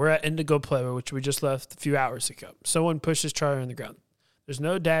y'all are there. We're at Indigo Playboy, which we just left a few hours ago. Someone pushes Charlie on the ground. There's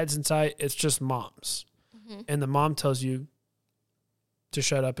no dads in sight. It's just moms, and the mom tells you to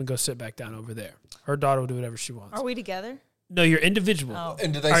shut up and go sit back down over there. Her daughter will do whatever she wants. Are we together? No, you're individual. Oh.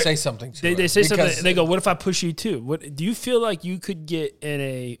 And do they Alright, say something to They her? say something. Because- And they go, "What if I push you too?" What do you feel like you could get in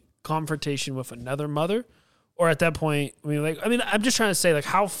a confrontation with another mother, or at that point, I'm just trying to say, like,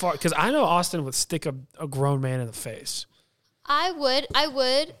 how far? Because I know Austin would stick a grown man in the face. I would,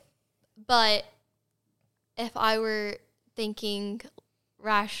 but if I were thinking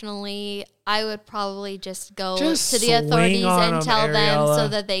rationally, I would probably just go Just to the swing authorities on and 'em, tell them Ariella. so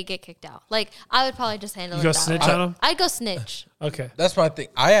that they get kicked out. Like, I would probably just handle You it go that snitch way. on him. I'd go snitch. Okay. That's my thing.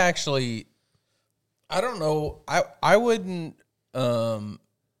 I don't know. I wouldn't,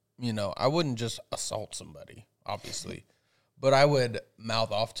 I wouldn't just assault somebody, obviously, but I would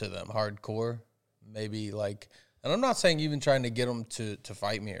mouth off to them hardcore. Maybe like, and I'm not saying even trying to get them to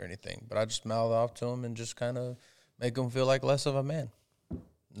fight me or anything, but I just mouth off to them and just kind of make them feel like less of a man.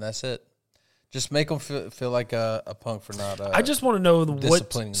 And that's it. Just make them feel like a punk for not. I just want to know what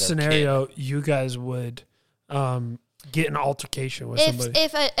disciplining their scenario you guys would get an altercation with somebody.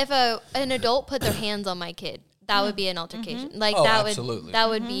 If an adult put their hands on my kid, that would be an altercation. Like Oh, that absolutely.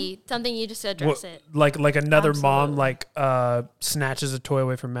 would be something you just address What, it. like another mom Absolutely. snatches a toy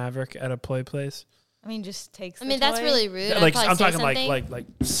away from Maverick at a play place. I mean, just takes. I mean, that's really rude. Like I'd I'm probably talking say something. like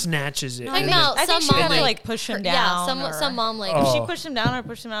snatches it. Talking and about I think some she mom had to like push him yeah, down. some mom like If Oh. she pushed him down or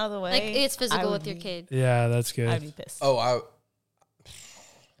pushed him out of the way, like it's I physical would with your be- kid. Yeah, that's good. I'd be pissed. Oh,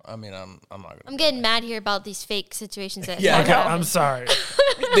 I mean, I'm not gonna. I'm getting mad here about these fake situations that Yeah, Okay, happen. I'm sorry.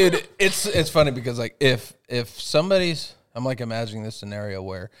 Dude, it's funny because like if somebody's, I'm like imagining this scenario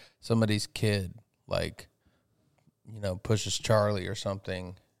where somebody's kid like, pushes Charlie or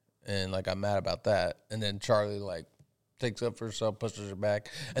something, and like I'm mad about that, and then Charlie like takes up for herself, pushes her back,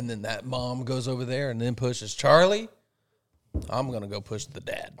 and then that mom goes over there and then pushes Charlie. I'm gonna go push the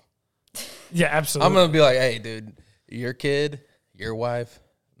dad. Yeah, absolutely. I'm gonna be like, hey, dude, your kid, your wife,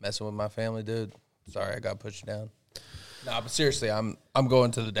 messing with my family, dude. Sorry, I got to push you down. Nah, but seriously, I'm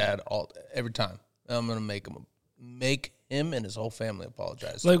going to the dad every time. I'm gonna make him and his whole family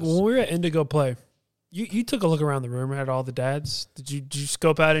apologize. Like when we were at Indigo Play, you took a look around the room, had all the dads. Did you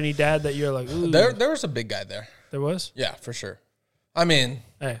scope out any dad that you're like, ooh, there was a big guy there. there was? Yeah, for sure. I mean,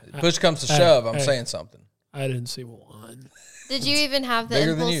 Hey, push comes to hey, shove. I'm hey. saying something. I didn't see one. Did you even have the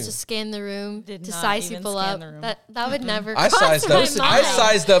Bigger than you. impulse to scan the room Did to not size even people scan up? the room. That would never. I cross sized my up. mind. I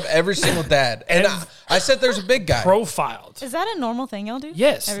sized up every single dad, and I said there's a big guy. Profiled. Is that a normal thing y'all do?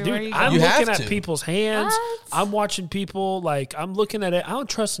 Yes, Everywhere dude. you go? I'm You looking have at to. people's hands. What? I'm watching people. Like I'm looking at it. I don't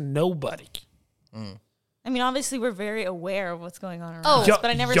trust nobody. I mean, obviously, we're very aware of what's going on around Oh. us, Y'all- but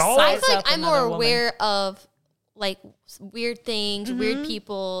I never y'all- I sized feel up like I'm another more woman. aware of like weird things, weird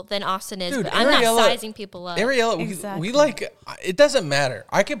people than Austin is. Dude, but I'm not Ariella- sizing people up. Ariella, Exactly. we like, it doesn't matter.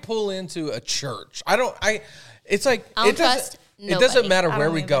 I can pull into a church. It's like, I don't it trust doesn't, it doesn't nobody. matter I where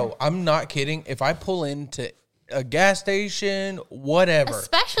don't we either. go. I'm not kidding. If I pull into a gas station, whatever.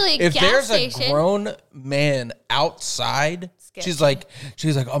 Especially if gas there's station. a grown man outside, Sketchy. she's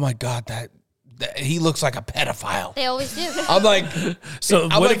like, oh my God, that he looks like a pedophile. They always do. I'm like, So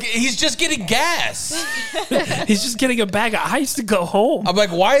I'm what like, he's just getting gas. if he's just getting a bag of ice to go home? I'm like,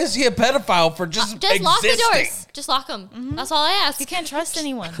 why is he a pedophile for just Just lock the existing? doors. Just lock them. That's all I ask. You can't trust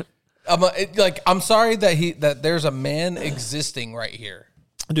anyone. I'm sorry that there's a man existing right here.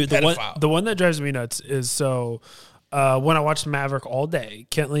 Dude, Pedophile. the one that drives me nuts is when I watched Maverick all day,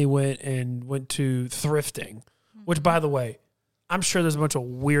 Kentley went to thrifting, which by the way, I'm sure there's a bunch of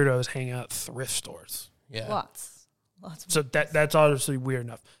weirdos hanging out at thrift stores. Yeah. Lots. Of So that's obviously weird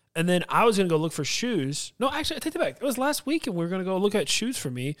enough. And then I was gonna go look for shoes. No, actually, I take that back. It was last week, and we were gonna go look at shoes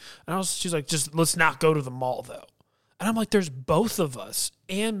for me. And she's like, just let's not go to the mall though. And I'm like, there's both of us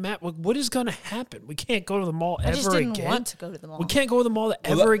and Matt. What is gonna happen? We can't go to the mall I ever just didn't again. want to go to the mall. We can't go to the mall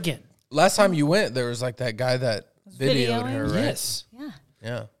ever again. Last time you went, there was like that guy that videoed her, videoing? right? Yes. Yeah.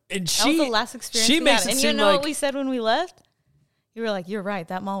 Yeah. And That was the last experience she we makes had. it And you seem know like what we said when we left? You were like, you're right.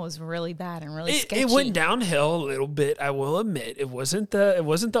 That mall was really bad and really sketchy. it went downhill a little bit. I will admit it wasn't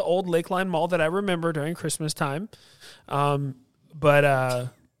the old Lakeline Mall that I remember during Christmas time. But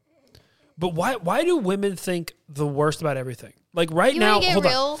why do women think the worst about everything? Like right You now, want to get hold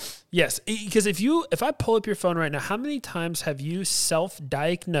on. real? Yes, because if I pull up your phone right now, how many times have you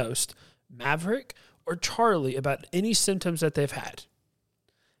self-diagnosed Maverick or Charlie about any symptoms that they've had?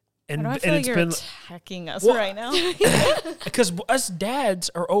 Why do I And feel like it's you're been attacking us Well, right now? because us dads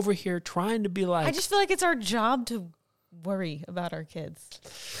are over here trying to be like, I just feel like it's our job to worry about our kids.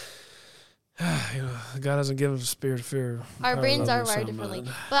 God hasn't given us a spirit of fear. Our I brains love are you so wired differently.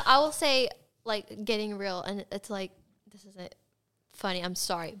 much. But I will say, like, getting real, and it's like, this isn't funny. I'm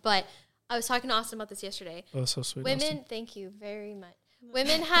sorry. But I was talking to Austin about this yesterday. Oh, so sweet. Women, Austin. thank you very much.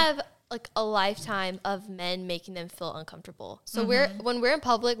 Women have like a lifetime of men making them feel uncomfortable. So when we're in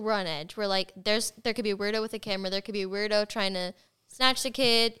public, we're on edge. We're like, there could be a weirdo with a camera. There could be a weirdo trying to snatch the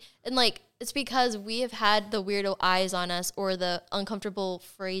kid. And like, it's because we have had the weirdo eyes on us or the uncomfortable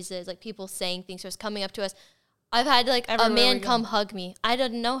phrases, like people saying things to us, coming up to us. I've had like Everywhere a we man go. come hug me. I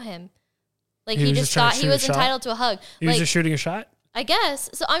didn't know him. Like He he was just just trying to thought he shoot a was shot? entitled to a hug. He was Like, just shooting a shot. I guess.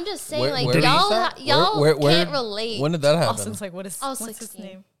 So I'm just saying, Where- like, where did you start? y'all Where- can't relate. When did that happen? Austin's like, what is I was what's his 16.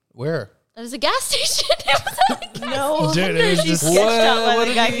 name? Where? It was a gas station. It was at a gas No, Dude, it was she's just- sketched out by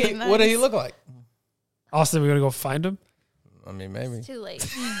the guy getting What did he nice. look like? Austin, we're gonna go find him. I mean, maybe. Too late.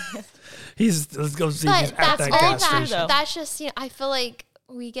 Let's go see. He's But at that's that all gas that. station. That's just, I feel like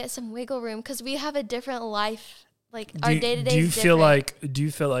we get some wiggle room because we have a different life. Like our day to day. Do you feel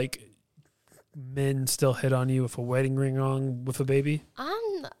like men still hit on you with a wedding ring on with a baby? I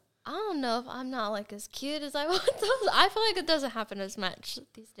don't know if I'm not like as cute as I was. I feel like it doesn't happen as much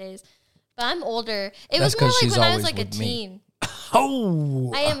these days. But I'm older. It That's was more 'cause like she's when I was always like a with me. teen.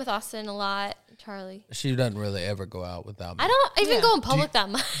 Oh, I am with Austin a lot. Charlie. She doesn't really ever go out without me. I don't even Yeah. go in public that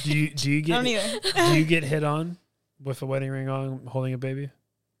much. do you I get don't either. do you get hit on with a wedding ring on holding a baby?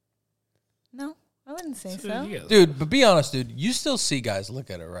 No, I I wouldn't say so. Yeah. Dude, but be honest, dude. You still see guys look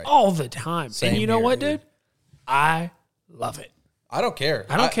at her, right? All the time. Same And you know here, what, dude. dude? I love it. I don't care.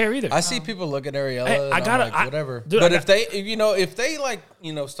 I don't care either. I see people look at Ariella. Hey, and I I'm gotta- like, I- whatever. dude, but I if they like,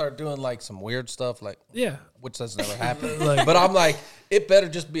 start doing like some weird stuff, like, Yeah. which has never happened. Like- but I'm like, it better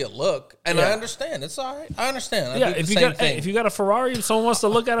just be a look, and I Yeah. understand. It's all right. I understand. I Yeah, do if the you same got thing if you got a Ferrari, if someone wants to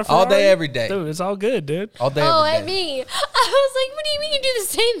look at a Ferrari all day, every day, dude, it's all good, dude. all day, Oh, every at day. me. I was like, what do you mean you do the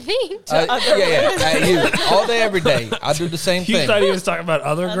same thing? At you, all day, every day. I do the same You thing. thought he was talking about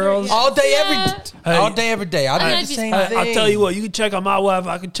other girls? yeah. All day, Hey. all day, every day. I do I'm the not just- same Hey, thing. I'll tell you what, you can check on my wife,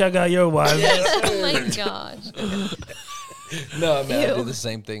 I can check out your wife. Oh my gosh. No, I mean, I do Ew. the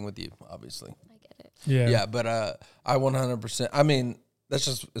same thing with you, obviously. I get it. Yeah. Yeah, but I 100%. I mean, it's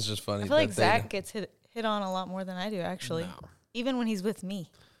just funny. I feel like that they- Zach gets hit on a lot more than I do, actually. Even when he's with me.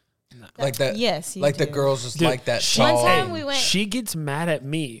 like that. Yes, you like the do. girls just Dude, like that. she- One tall. time we went She gets mad at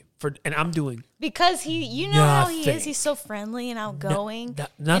me and I'm doing because you know how he Nothing. is. He's so friendly and outgoing, and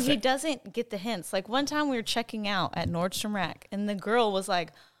he nothing. doesn't get the hints. Like one time we were checking out at Nordstrom Rack, and the girl was like,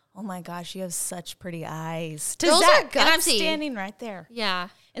 "Oh my gosh, you have such pretty eyes." To Girls are Zach, and I'm gutsy. standing right there, Yeah.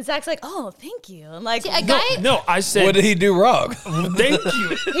 and Zach's like, "Oh, thank you," and like See, a guy. No, I said What did he do wrong? thank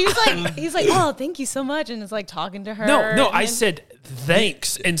you. he's like, "Oh, thank you so much," and is like talking to her. No, and I then- said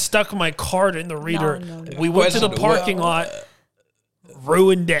thanks and stuck my card in the reader. no. We went to the Question, parking lot.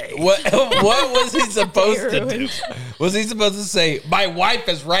 Ruined day. what was he supposed to do? ruined. Was he supposed to say, "My wife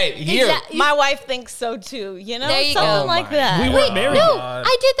is right here"? Exactly. My wife thinks so too. You know, There you something go. like Oh that. We weren't married. No,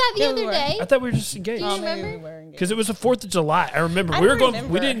 I did that the Yeah, we other were. day. I thought we were just engaged. Oh, remember? maybe we were engaged. Because it was the 4th of July. I remember. I We were don't going.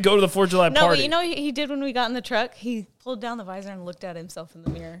 remember. We didn't go to the 4th of July No, party. but you know what he did when we got in the truck? He pulled down the visor and looked at himself in the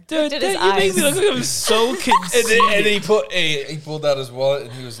mirror. Dude, Looked at dude, his you make eyes. me look like I'm so And, conceited. then, and he pulled out his wallet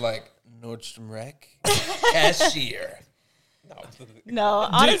and he was like, "Nordstrom Rack cashier." No,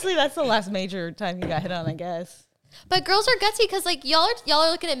 honestly, that's the last major time you got hit on, I guess. But girls are gutsy because like y'all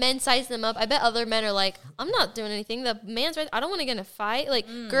are looking at men, sizing them up. I bet other men are like, I'm not doing anything. The man's right. I don't want to get in a fight. Like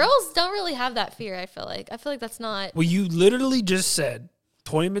girls don't really have that fear. I feel like that's not Well, you literally just said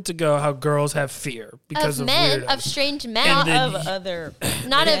 20 minutes ago how girls have fear because of of men, weirdos. of strange men, And Not then of other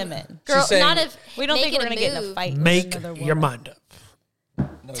not women. of girl, She's saying- not of We don't think making we're going to get in a move. fight Make with another woman. your mind up.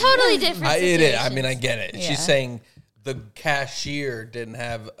 Totally different. I situations. mean, I get it. Yeah. She's saying the cashier didn't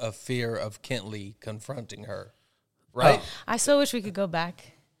have a fear of Kentley confronting her, right? I so wish we could go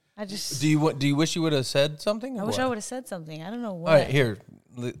back. I just, Do you wish you would have said something? I wish I would have said something. I don't know what. All right, here.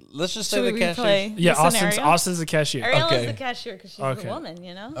 Let's just say Should the we cashier. replay Yeah, the scenario? Austin's the cashier. Ariela's Okay. the cashier because she's Okay. the woman,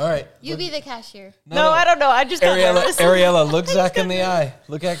 you know? All right. You be the cashier. No, I don't know. I just got Ariella, nervous. Ariella, look Zach in the eye.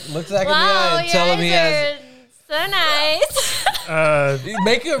 Look Zach in the Wow, eye and tell him he has. so nice.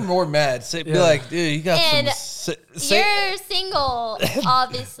 Make him more mad. Say, Be Yeah. like, dude, you got And some. Say, You're single,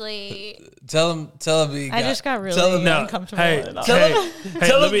 obviously. tell him he I got, just got really tell him, No, uncomfortable. hey, and all. Tell hey, him, hey,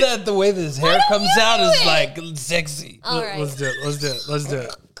 tell let him me- that the way that his hair comes you out do is it? like sexy. All right. Let's do it. Let's do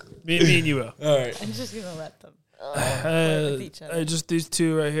it. Me and you will. All right. I'm just going to let them. with each other. Just these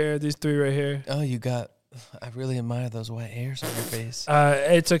two right here. These three right here. Oh, you got. I really admire those white hairs on your face.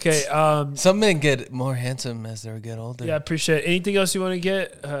 It's okay. Some men get more handsome as they get older. Yeah, I appreciate it. Anything else you want to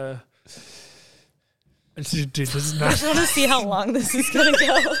get? Dude, this is I not. just want to see how long this is going to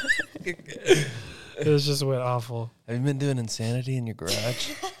go. It was just went awful. Have you been doing insanity in your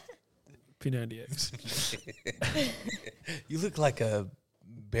garage? P90X. You look like a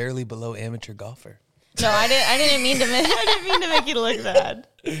barely below amateur golfer. No, I didn't mean to make you look bad.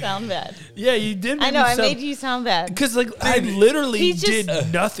 Sound bad. Yeah, you did. I know, I made you sound bad. Because like I literally he just-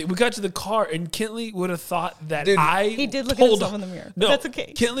 did nothing. We got to the car and Kentley would have thought that Dude, He did look at told- himself in the mirror. No, That's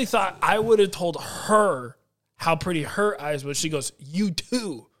okay. Kentley thought I would have told her how pretty her eyes was. She goes, "You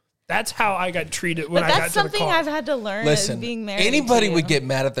too." That's how I got treated when But I got that's to the something car. I've had to learn as Listen, being married. anybody to would you. get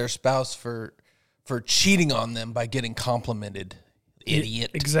mad at their spouse for cheating on them by getting complimented.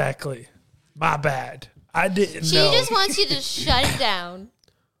 Idiot. Exactly. My bad. I didn't She know. just wants you to shut it down.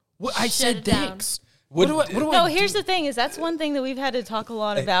 What, I shut said it down. thanks. What do I No, do? here's the thing: is that's one thing that we've had to talk a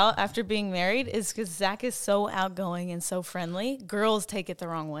lot about after being married. Is because Zach is so outgoing and so friendly, girls take it the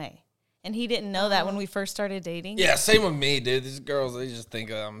wrong way, and he didn't know that when we first started dating. Yeah, same with me, dude. These girls, they just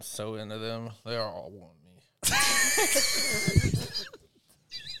think I'm so into them. They all want me.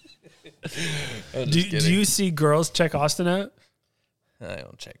 I'm just Do kidding. you see girls check Austin out? They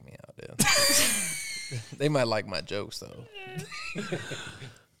don't check me out, dude. They might like my jokes though.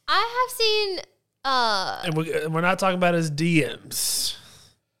 I have seen. And we're not talking about his DMs.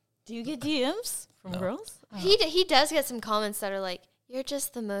 Do you get DMs from girls? He does get some comments that are like, you're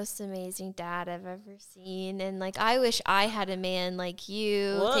just the most amazing dad I've ever seen. And, like, I wish I had a man like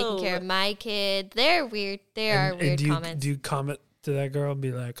you taking care of my kid. They're weird. They are weird comments. Do you comment to that girl and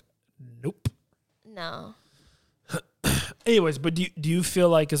be like, nope? No. Anyways, but do you feel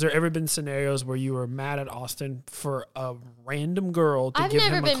like, has there ever been scenarios where you were mad at Austin for a random girl to I've give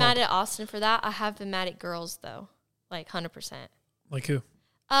him never a been mad at Austin for that. I have been mad at girls, though. Like, 100%. Like who?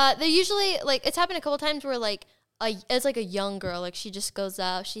 They're usually, like, it's happened a couple times where, like, it's like a young girl. Like, she just goes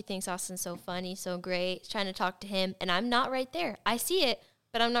up. She thinks Austin's so funny, so great. She's trying to talk to him, and I'm not right there. I see it,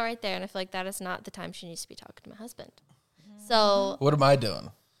 but I'm not right there. And I feel like that is not the time she needs to be talking to my husband. So What am I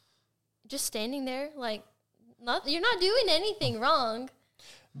doing? just standing there, like, you're not doing anything wrong.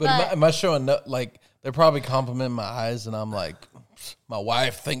 But am I showing up? Like, they're probably complimenting my eyes, and I'm like, my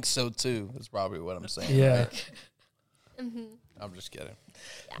wife thinks so too. Is probably what I'm saying. Yeah. Right? I'm just kidding.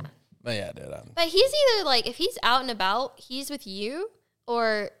 Yeah. But yeah, dude. But he's either, like, if he's out and about, he's with you,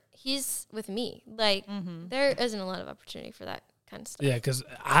 or he's with me. Like, there isn't a lot of opportunity for that kind of stuff. Yeah, because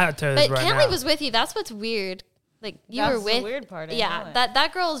I tell you this But right Kenley now. was with you. That's what's weird. Like, you That's were with. the weird part. I know Yeah, it.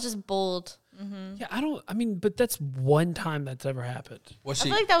 that girl is just bold. Yeah, but that's one time that's ever happened. Was I she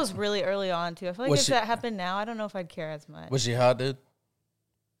feel like that was really early on too. I feel like Was if she- that happened now, I don't know if I'd care as much. was she hot, dude?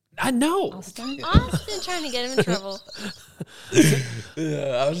 I know, Austin? Austin trying to get him in trouble.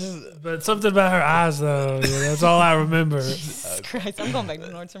 Yeah, I was just. but something about her eyes, though. Yeah, that's all I remember. Jesus Christ, I'm going back to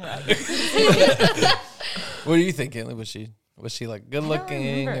Nordstrom Rack. What do you think, Kenley? Was she like good looking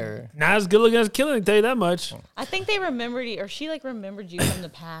remember. or? Not as good looking as Killing, I can tell you that much. I think they remembered you, or she like remembered you from the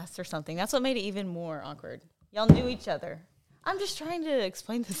past or something. That's what made it even more awkward. Y'all knew each other. I'm just trying to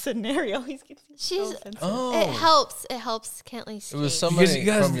explain the scenario. He's getting She's. so sensitive. Oh, It helps Kentley it skate. was somebody You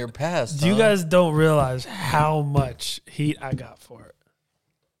guys- from your past. You huh? guys don't realize how much heat I got for it.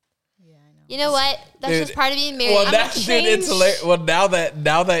 Yeah, I know. You know what? That's Dude, just part of being married. Well, I'm now, a dude, change. it's hilarious. Well, now that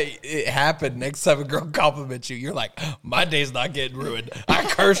it happened, next time a girl compliments you, you're like, my day's not getting ruined. I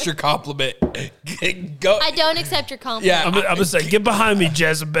curse your compliment. Go. I don't accept your compliment. Yeah, I'm gonna say, get behind me,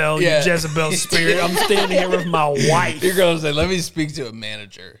 Jezebel, Yeah. you Jezebel spirit. I'm standing here with my wife. You're gonna say, let me speak to a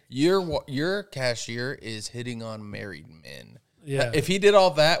manager. Your cashier is hitting on married men. Yeah. If he did all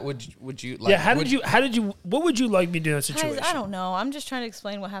that, would you like? Yeah, how did you? What would you like me to do in that Guys, situation? I don't know. I'm just trying to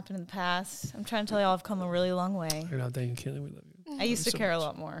explain what happened in the past. I'm trying to tell y'all I've come a really long way. You're not thinking, Kelly, we love you. I used to so care much. a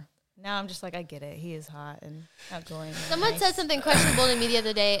lot more. Now I'm just like, I get it. He is hot and outgoing. and Someone nice. said something questionable to me the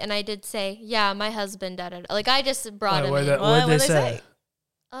other day, and I did say, "Yeah, my husband." Da, da, da. Like I just brought him in. What What'd they did they say? say?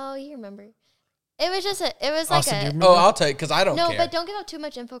 Oh, you remember? It was just it was Austin, do you like a remember? Oh, I'll tell you because I don't no, care. but don't give out too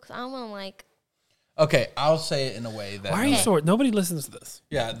much info because I don't want to like Okay, I'll say it in a way that. Why are you Okay. so? Nobody listens to this.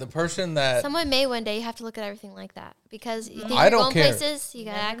 Yeah, the person that. someone may one day. You have to look at everything like that because you think I you're don't going care. places. You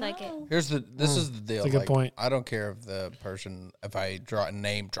gotta act like it. This is the deal. That's a good point. I don't care if the person, if I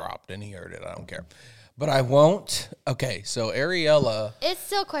name dropped and he heard it, I don't care. But I won't. Okay, so Ariella It's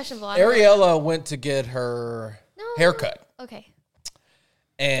still questionable. I don't know. Ariella went to get her No. haircut, Okay.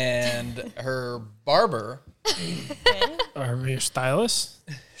 and her barber, Are you a stylist?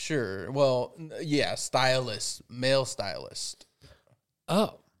 sure, well, yeah, stylist, male stylist,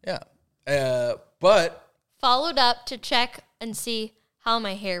 Oh, yeah, but Followed up to check and see how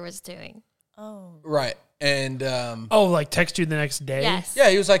my hair was doing. Oh. right, and like text you the next day. Yes. yeah,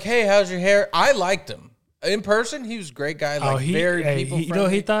 he was like, "Hey, how's your hair?" I liked him in person. He was a great guy, like very people you know,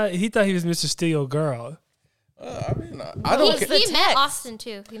 he thought he was Mr. Steal Girl. I mean, I don't care. He met text. Austin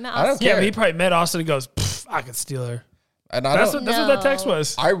too. He met I don't Austin. Yeah, care. but he probably met Austin and goes, "Pff, I could steal her." And I That's don't. what that text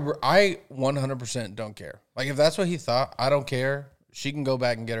was. I 100% don't care. Like if that's what he thought, I don't care. She can go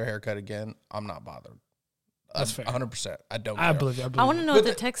back and get her hair cut again. I'm not bothered. That's fair. 100%. I don't. I care. believe you. I want to know what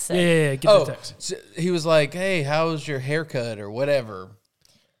the text said. Yeah, get Oh, the text. so he was like, "Hey, how's your haircut or whatever?"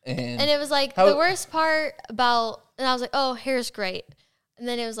 And it was like How- the worst part about, and I was like, oh, hair's great. And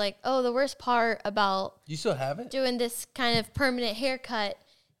then it was like, oh, the worst part about You still have it? doing this kind of permanent haircut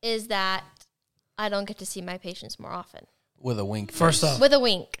is that I don't get to see my patients more often. With a wink. First off, With a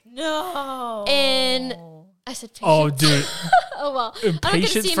wink. No. And I said, patients. oh, dude, Oh, well. I don't get to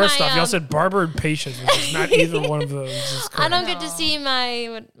patience. see First my, off, y'all said barber and patience, which is not either one of those. It's I don't correct. get to see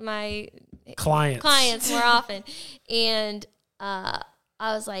my clients. more often. And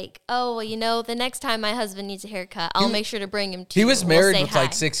I was like, oh, well, you know, the next time my husband needs a haircut, I'll make sure to bring him to He you. was We'll married say with hi.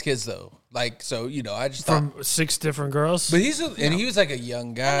 like 6 kids though. Like so, I just thought. From 6 different girls. But and he was like a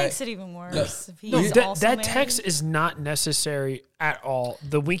young that guy. makes it even worse. If he's No, also that married. text is not necessary at all.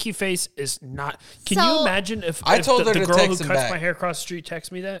 The winky face is not. Can So- you imagine if I told the, her the to girl who text cuts him back. my hair across the street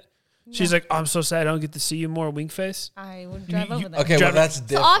texts me that? She's like, I'm so sad I don't get to see you more, wink face. I would drive over there. Okay, well, Drive- that's So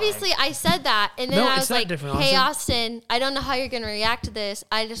different. obviously I said that, and then No, I it's was not like, different, "Hey Austin, I don't know how you're gonna react to this.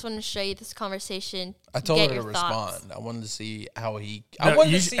 I just want to show you this conversation. I told get her to your thoughts." respond. I wanted to see how he. No, I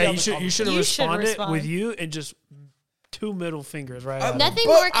wanted you, to see. hey, how you the should have You should responded respond. with you and just 2 middle fingers right out. Nothing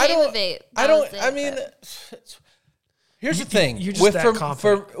But more I came don't- of it. I That was don't. it, I mean, but- here's the thing. you're just that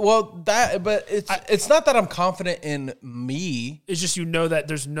confident. But it's not that I'm confident in me. It's just that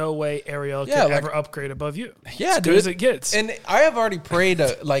there's no way Ariel Yeah, could like- ever upgrade above you. Yeah, as dude. good as it gets. And I have already prayed.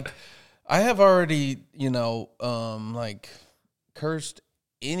 I have already, like cursed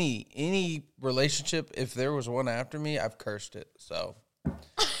any relationship. If there was one after me, I've cursed it. So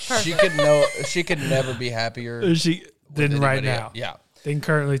she could never be happier. She with than right anybody now. else. Yeah. Than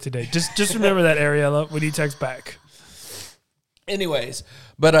currently today. Just remember that, Ariella, when he texts back. Anyways,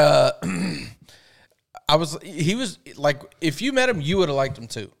 but he was like, if you met him, you would have liked him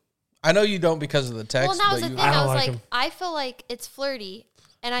too. I know you don't because of the text. Well, that was but the you, thing. I I don't was like like, him. I feel like it's flirty,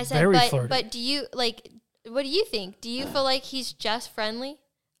 and I said, Very flirty. but do you like? What do you think? Do you feel like he's just friendly,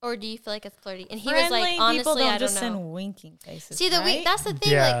 or do you feel like it's flirty? And he was Friendly like, people honestly, don't I don't just know. send winking faces. See, right? that's the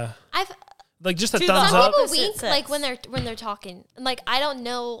thing. Yeah. Like, Like just a To thumbs the up. people opposite wink sex. like when they're talking. And like, I don't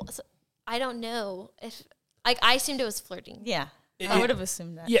know if like I assumed it was flirting. Yeah, I would have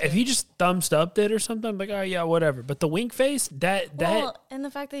assumed that. Yeah, if he just thumbs upped it or something, I'm like, oh yeah, whatever. But the wink face, that Well, and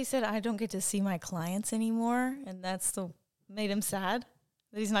the fact that he said I don't get to see my clients anymore, and that's made him sad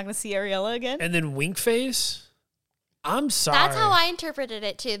that he's not going to see Ariella again. and then wink face. I'm sorry. That's how I interpreted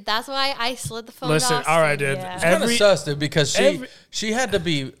it too. That's why I slid the phone. Listen, to all right, Austin. dude. Yeah. it's kind of Every sus, dude, because every- she had to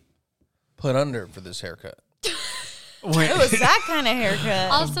be put under for this haircut. It was that kind of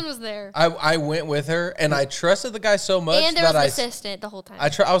haircut. Austin was there, I went with her, and I trusted the guy so much and there was that an assistant the whole time.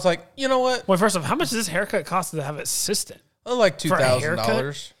 I was like, you know what? Well, first off, how much does this haircut cost to have an assistant? Like For a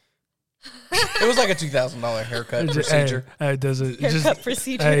 $2,000. It was like a $2,000 haircut procedure. Hey, it doesn't. Haircut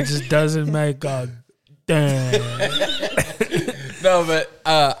procedure. Hey, it just doesn't make a damn. No, but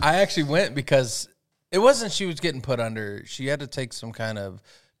I actually went because it wasn't she was getting put under. She had to take some kind of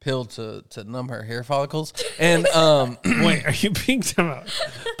pill to numb her hair follicles. And Wait, are you being about?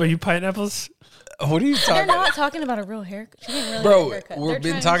 But you pineapples? what are you They're talking about? not talking about a real haircut. She didn't really Bro, have a haircut. we've They're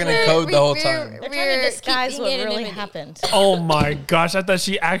been trying talking to- in code the whole We're- time. They're trying to disguise keeping what really anonymity. happened. Oh my gosh! I thought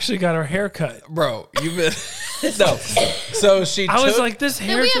she actually got her haircut. Bro, you've been no. So she I was took- like, this Then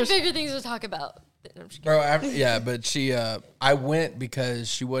hair we have just. bigger things to talk about. No, I'm just kidding. Bro, but she I went because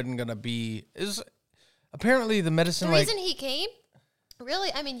she wasn't gonna be is apparently the medicine The like reason he came, really,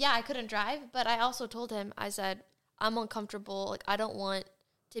 I mean, yeah, I couldn't drive, but I also told him, I said, I'm uncomfortable. Like, I don't want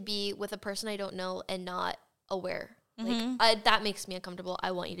to be with a person I don't know and not aware. Like, that makes me uncomfortable.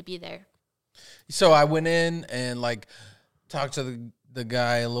 I want you to be there. so I went in and like talked to the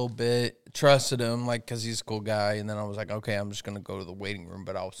guy a little bit, trusted him like because he's a cool guy, and then I was like, okay, I'm just gonna go to the waiting room,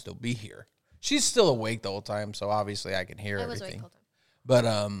 but I'll still be here. She's still awake the whole time, so obviously I can hear I was awake everything. the whole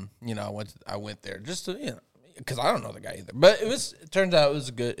time. But I went there just to because I don't know the guy either. But it turns out it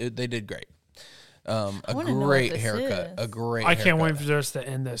was good. They did great. A wanna know what great this haircut. is. A great. I can't haircut. wait for us to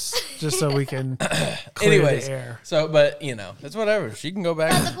end this, just so we can clear Anyways, the air. so but it's whatever. She can go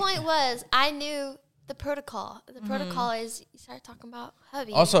back. But the point was, I knew the protocol. The protocol is you start talking about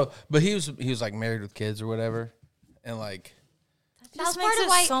hubby. Also, but he was like married with kids or whatever, and like that was just part makes of it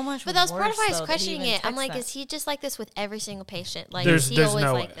why. so much but that was part of worse, why I was though, that he questioning even it. I'm texts like, that. is he just like this with every single patient? Like, There's- is he there's always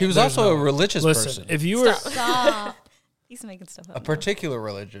no like way. he was There's also no- a religious Listen, person, if you were, Stop. He's making stuff a up. particular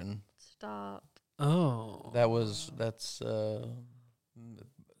religion Stop. oh, that's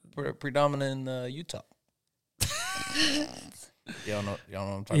predominant in Utah. Y'all know what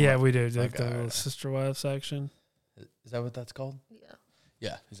I'm talking yeah, about. we did like Okay, the little alright. sister wife section. Is that what that's called? Yeah.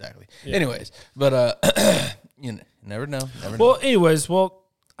 Yeah, exactly. Yeah. Anyways, but never know. Never know. Well, anyways,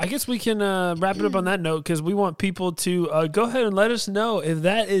 I guess we can wrap it up on that note because we want people to go ahead and let us know if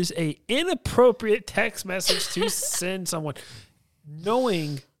that is a inappropriate text message to send someone,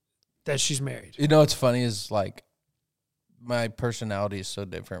 knowing that she's married. You know what's funny is like my personality is so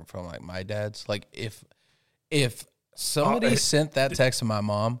different from like my dad's. Like if somebody sent that text to my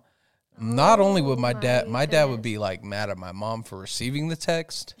mom, not only would my dad would be like mad at my mom for receiving the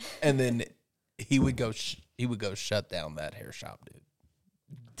text, and then he would go shut down that hair shop,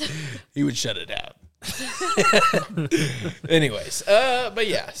 dude. He would shut it down. Anyways, but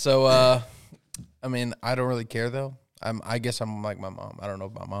yeah, so I mean, I don't really care though. I guess I'm like my mom. I don't know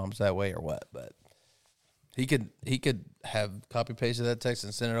if my mom's that way or what, but he could have copy pasted that text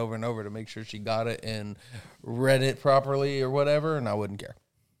and sent it over and over to make sure she got it and read it properly or whatever, and I wouldn't care.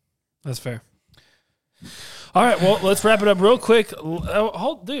 That's fair. All right, well, let's wrap it up real quick.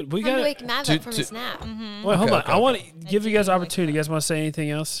 Hold, dude, we I'm got. waking Matt up from his nap. Wait, hold on. okay, I want to give you guys opportunity. You guys want to say anything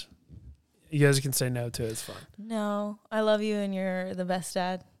else? You guys can say no to it. It's fine. No, I love you, and you're the best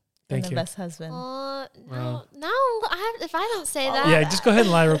dad Thank and you. the best husband. No. If I don't say that, Yeah, just go ahead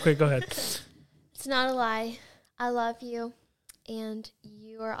and lie real quick. Go ahead. it's not a lie. I love you, and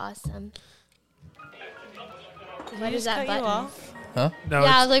you are awesome. What is that cut button? you off? No,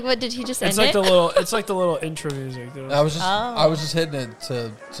 Yeah, I was like, what did he just it's end like it? it's like the little intro music. I was just hitting it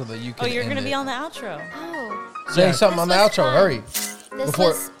so that you could. Oh, you're end gonna be it. on the outro. Oh, Say Yeah. something on the This was outro. fun. Hurry. this Before-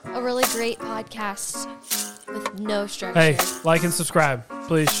 was a really great podcast with no structure. Hey, like and subscribe.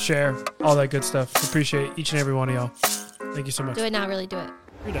 Please share all that good stuff. Appreciate each and every one of y'all. Thank you so much. Do it now, really do it.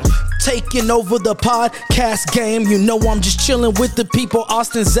 You're done. Taking over the podcast game. You know I'm just chilling with the people.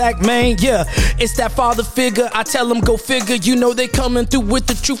 Austin, Zach, man, yeah. It's that father figure. I tell them go figure. You know they coming through with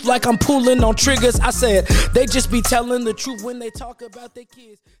the truth like I'm pulling on triggers. I said they just be telling the truth when they talk about their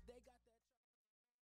kids.